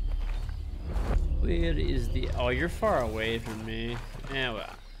 Where is the... Oh, you're far away from me. Yeah,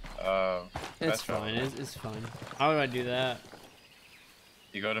 well, it's fine. It's fine. How do I do that?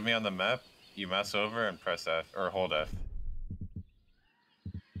 You go to me on the map, you mouse over and press F, or hold F.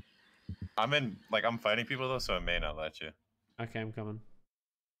 I'm fighting people though, so it may not let you. Okay, I'm coming.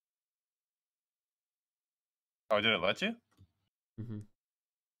 Oh, did it let you? Mm-hmm.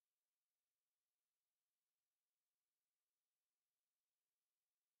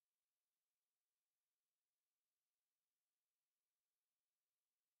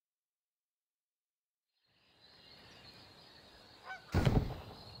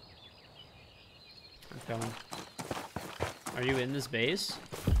 I'm coming. Are you in this base?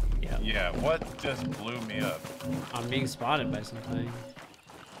 Yeah. Yeah, what just blew me up? I'm being spotted by something.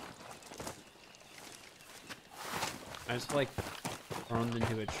 I just like thrown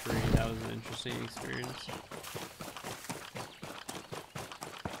into a tree. That was an interesting experience.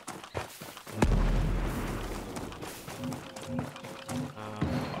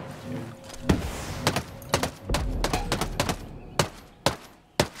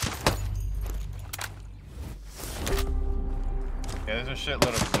 Yeah, there's a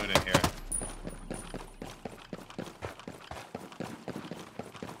shitload of loot in here.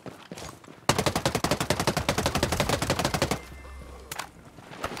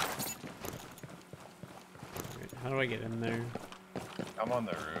 How do I get in there? I'm on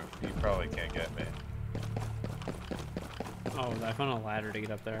the roof. You probably can't get me. Oh, I found a ladder to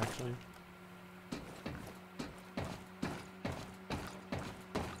get up there, actually.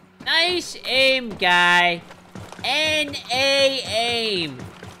 Nice aim, guy. N-A aim.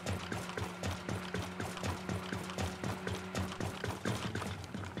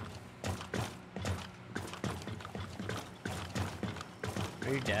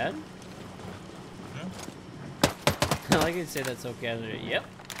 Are you dead? I like to say that's okay. Yep.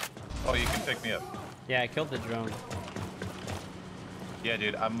 Oh, you can pick me up. Yeah, I killed the drone. Yeah,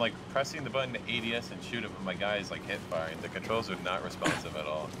 dude, I'm like pressing the button to ADS and shoot it, but my guy is like hip firing. The controls are not responsive at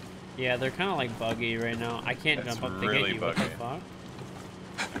all. Yeah, they're kind of like buggy right now. I can't jump up to really get you. buggy. What the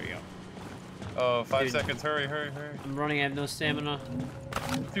fuck? There we go. Oh, 5 Dude, seconds. Hurry, hurry, hurry. I'm running. I have no stamina.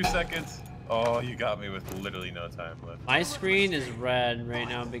 2 seconds. Oh, you got me with literally no time left. My screen is red right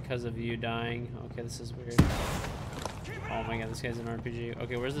now because of you dying. Okay, this is weird. Oh my god, this guy's an RPG.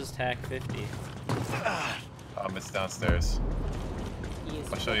 Okay, where's this TAC 50? It's downstairs.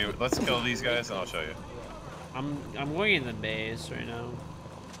 I'll show you. Let's kill these guys and I'll show you. I'm going in the base right now.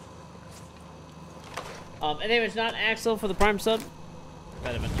 Anyway, it's not Axel for the Prime sub.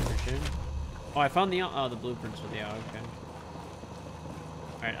 That eventually for sure. Oh, I found the the blueprints for the okay.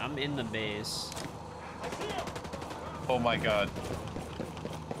 All right, I'm in the base. Oh my god.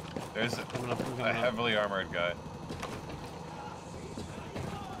 There's coming up, a heavily armored guy.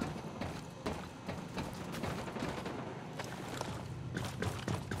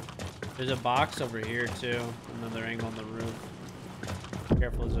 There's a box over here too. Another angle on the roof.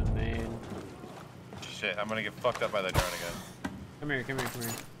 Careful as a made. Shit, I'm gonna get fucked up by the drone again. Come here, come here, come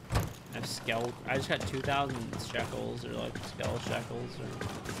here. I have skell. I just got 2,000 shekels, or like skell shekels, or.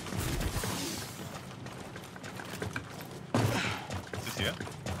 Is this you?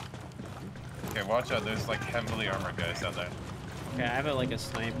 Okay, watch out. There's like heavily armored guys down there. Okay, I have it like a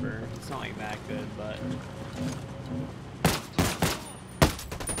sniper. It's not like that good, but.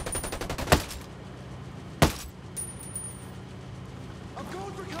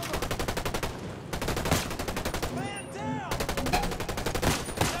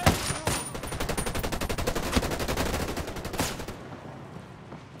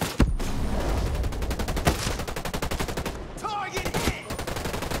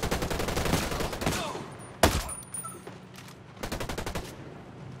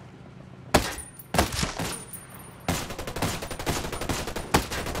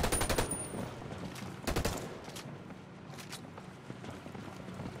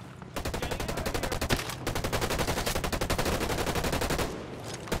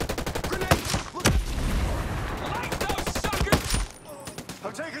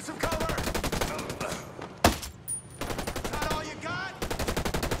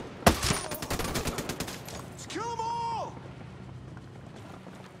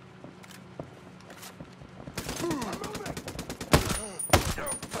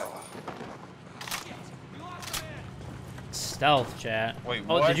 Stealth, chat. Wait,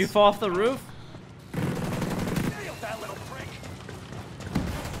 oh, what? Did you fall off the roof?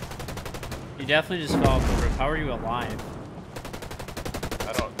 You definitely just fell off the roof. How are you alive?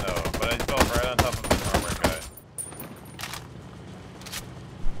 I don't know, but I fell right on top of an armored guy.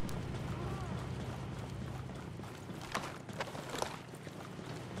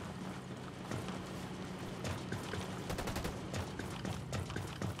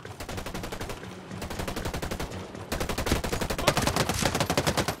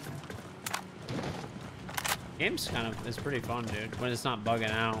 Game's it's pretty fun, dude. When it's not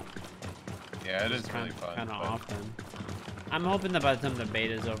bugging out. Yeah, it is really fun. Kind of often. I'm hoping that by the time the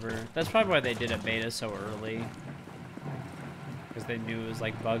beta's over, that's probably why they did a beta so early. Because they knew it was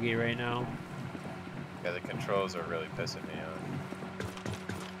like buggy right now. Yeah, the controls are really pissing me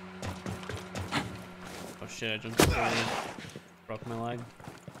off. Oh shit! I jumped forward. Broke my leg.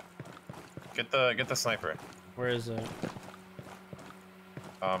 Get the sniper. Where is it?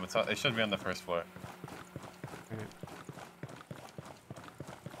 It should be on the first floor. Alright.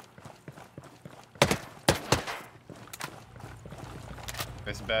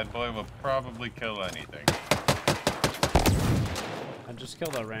 This bad boy will probably kill anything. I just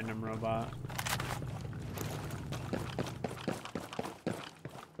killed a random robot.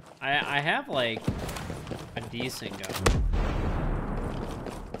 I have like a decent gun.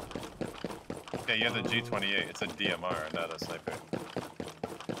 Yeah, you have the G28. It's a DMR, not a sniper.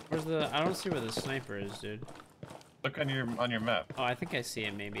 Where's the? I don't see where the sniper is, dude. Look on your map. Oh, I think I see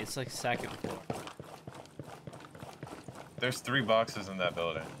it. Maybe it's like second floor. There's 3 boxes in that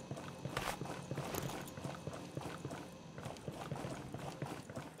building.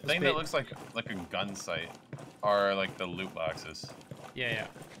 The thing that looks like a gun sight are like the loot boxes. Yeah.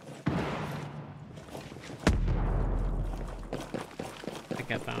 I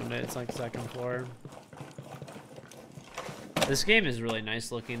think I found it. It's like second floor. This game is really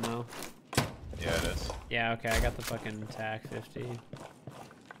nice looking though. Yeah, it is. Yeah, okay, I got the fucking TAC 50.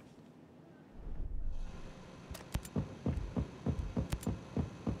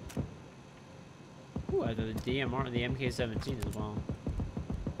 Ooh, I have the DMR and the MK17 as well.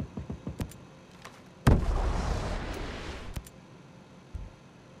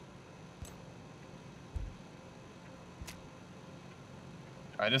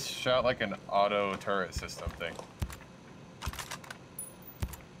 I just shot like an auto turret system thing.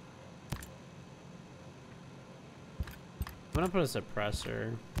 I'm gonna put a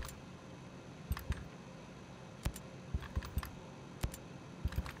suppressor.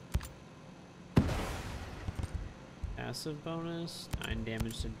 Passive bonus, 9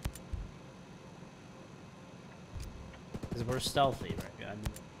 damage to. Because we're stealthy, right? I've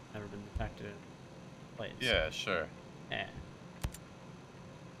never been detected in place. Yeah, sure. Yeah.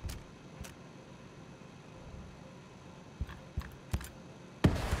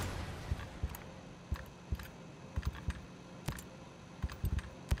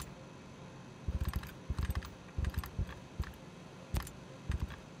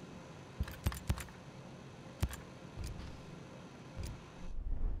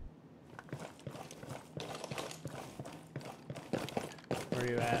 Where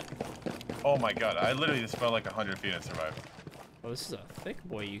are you at? Oh my god, I literally just fell like 100 feet and survived. Oh, this is a thick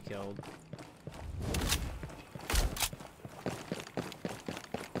boy you killed.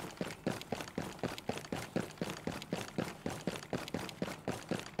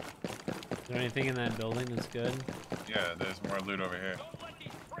 Is there anything in that building that's good? Yeah, there's more loot over here.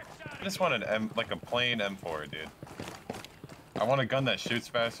 I just want like a plain M4, dude. I want a gun that shoots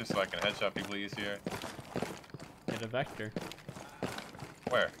faster so I can headshot people easier. Get a vector.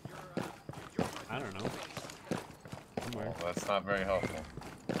 Where? I don't know. Somewhere. Well, that's not very helpful.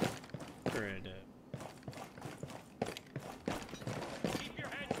 Sure it is. Keep your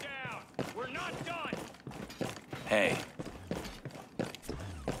heads down. We're not done. Hey.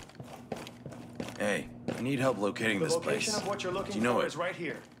 Hey, I need help locating this place. The location of what you're looking Do you know for it? is right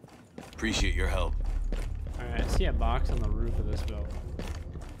here. Appreciate your help. Alright, I see a box on the roof of this building.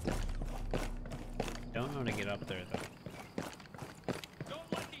 Don't know how to get up there though.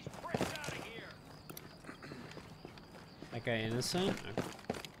 That guy innocent? Okay.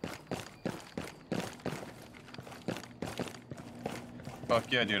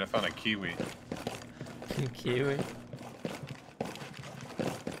 Fuck yeah, dude, I found a kiwi. Kiwi?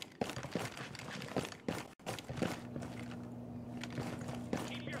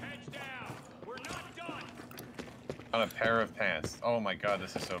 Keep your heads down. We're not done. On a pair of pants. Oh my god,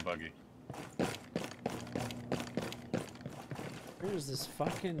 this is so buggy. Where's this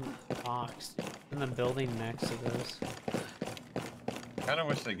fucking box in the building next to this? I kinda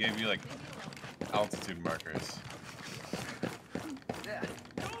wish they gave you like altitude markers.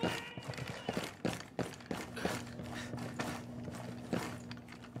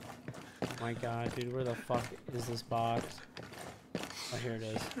 Oh my god, dude, where the fuck is this box? Oh, here it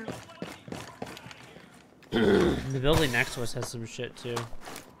is. The building next to us has some shit too.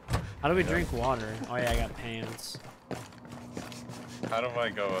 How do we drink water? Oh yeah, I got pants. How do I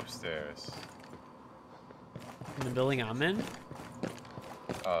go upstairs? In the building I'm in?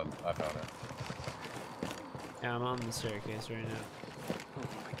 Oh, I found it. Yeah, I'm on the staircase right now. Oh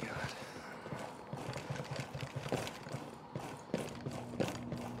my god.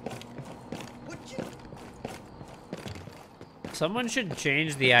 Someone should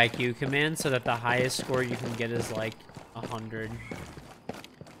change the IQ command so that the highest score you can get is like 100.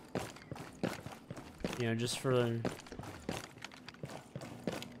 You know, just for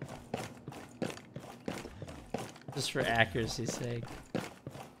accuracy's sake.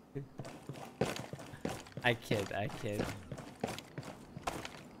 I kid.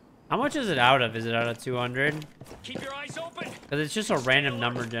 How much is it out of? Is it out of 200? Keep your eyes open. Because it's just a random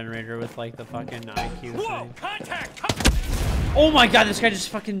number generator with like the fucking IQ Whoa! thing. Contact! Oh my god, this guy just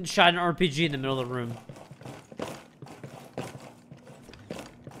fucking shot an RPG in the middle of the room.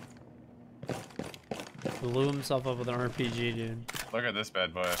 Blew himself up with an RPG, dude. Look at this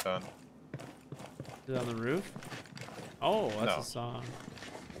bad boy I found. Is it on the roof? Oh, that's No. a song.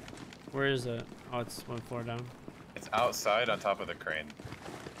 Where is it? Oh, it's one floor down. It's outside on top of the crane.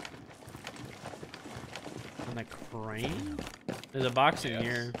 On the crane? There's a box in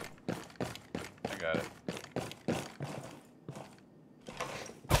here. I got it.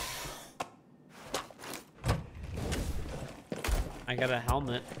 I got a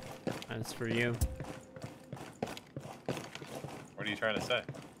helmet. That's for you. What are you trying to say?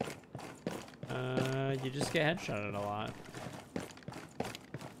 You just get headshotted a lot.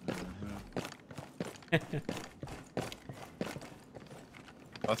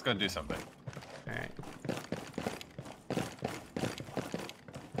 Let's go do something. Alright.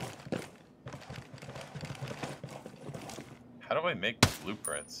 How do I make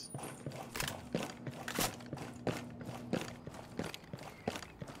blueprints?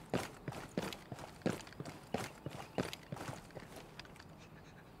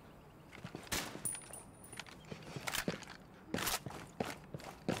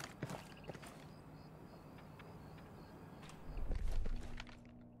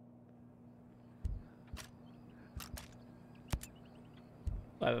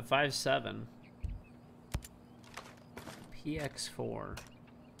 I have a 5.7. PX4.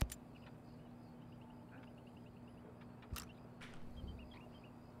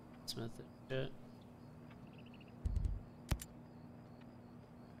 Smith and shit.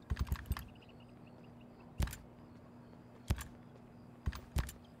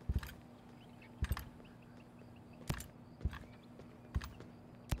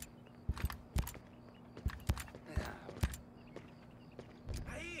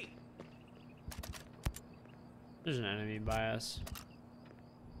 There's an enemy by us.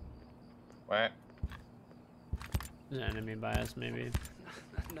 What? There's an enemy by us, maybe.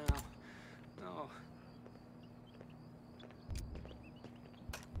 Not now. No.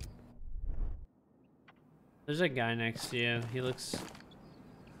 There's a guy next to you. He looks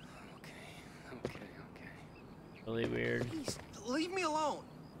Okay. really weird. Please, leave me alone.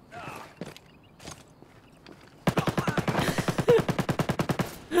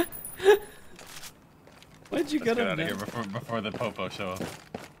 Why'd you Let's get get him out of here there? before the popo show up.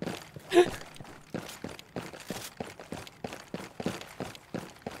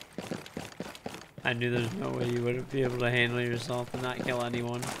 I knew there's no way you wouldn't be able to handle yourself and not kill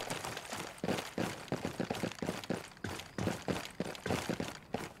anyone.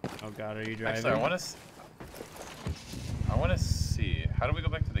 Oh god, are you driving? Actually, I want to see. How do we go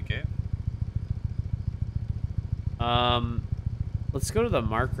back to the cave? Let's go to the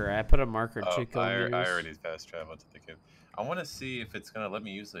marker. I put a marker 2 I kilometers. already fast traveled to the cave. I want to see if it's gonna let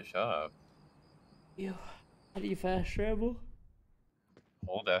me use the shop. Ew. How do you fast travel?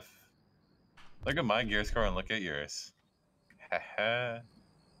 Hold F. Look at my gear score and look at yours. Haha.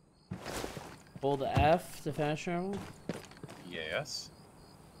 Hold F to fast travel? Yes.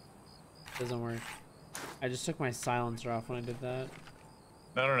 Doesn't work. I just took my silencer off when I did that.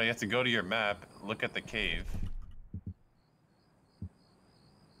 No. You have to go to your map, look at the cave.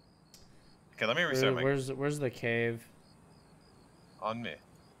 Okay, let me restart my game. Where's the cave? On me.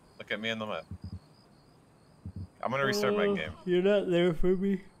 Look at me on the map. I'm gonna restart my game. You're not there for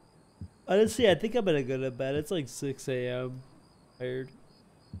me. Honestly, I think I'm gonna go to bed. It's like 6 a.m. Tired.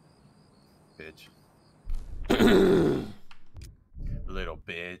 Bitch. Little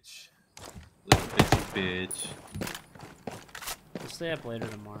bitch. Little bitchy bitch. I'll stay up later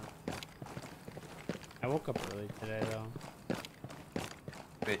tomorrow. I woke up early today though.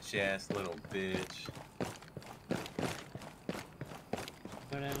 Bitch ass little bitch.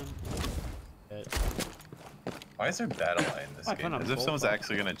 Go down. Shit. Why is there battle line in this I game? found a As if someone's bullpup.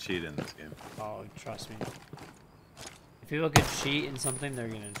 actually gonna cheat in this game. Oh, trust me. If people could cheat in something, they're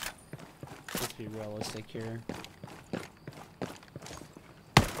gonna. Let's be realistic here.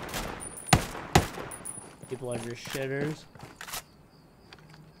 People are just shitters.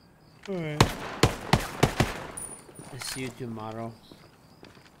 Alright. I'll see you tomorrow.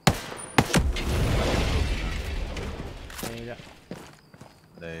 Later.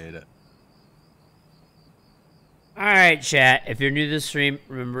 Later. Alright, chat. If you're new to the stream,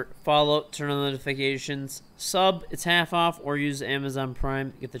 remember, follow, turn on notifications, sub, it's half off, or use Amazon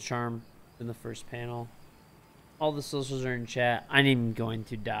Prime. Get the charm in the first panel. All the socials are in chat. I'm going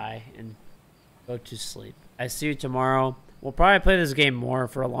to die and go to sleep. I see you tomorrow. We'll probably play this game more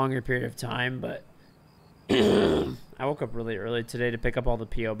for a longer period of time, but I woke up really early today to pick up all the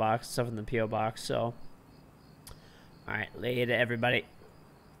P.O. box stuff in the P.O. box, so. Alright, later, everybody.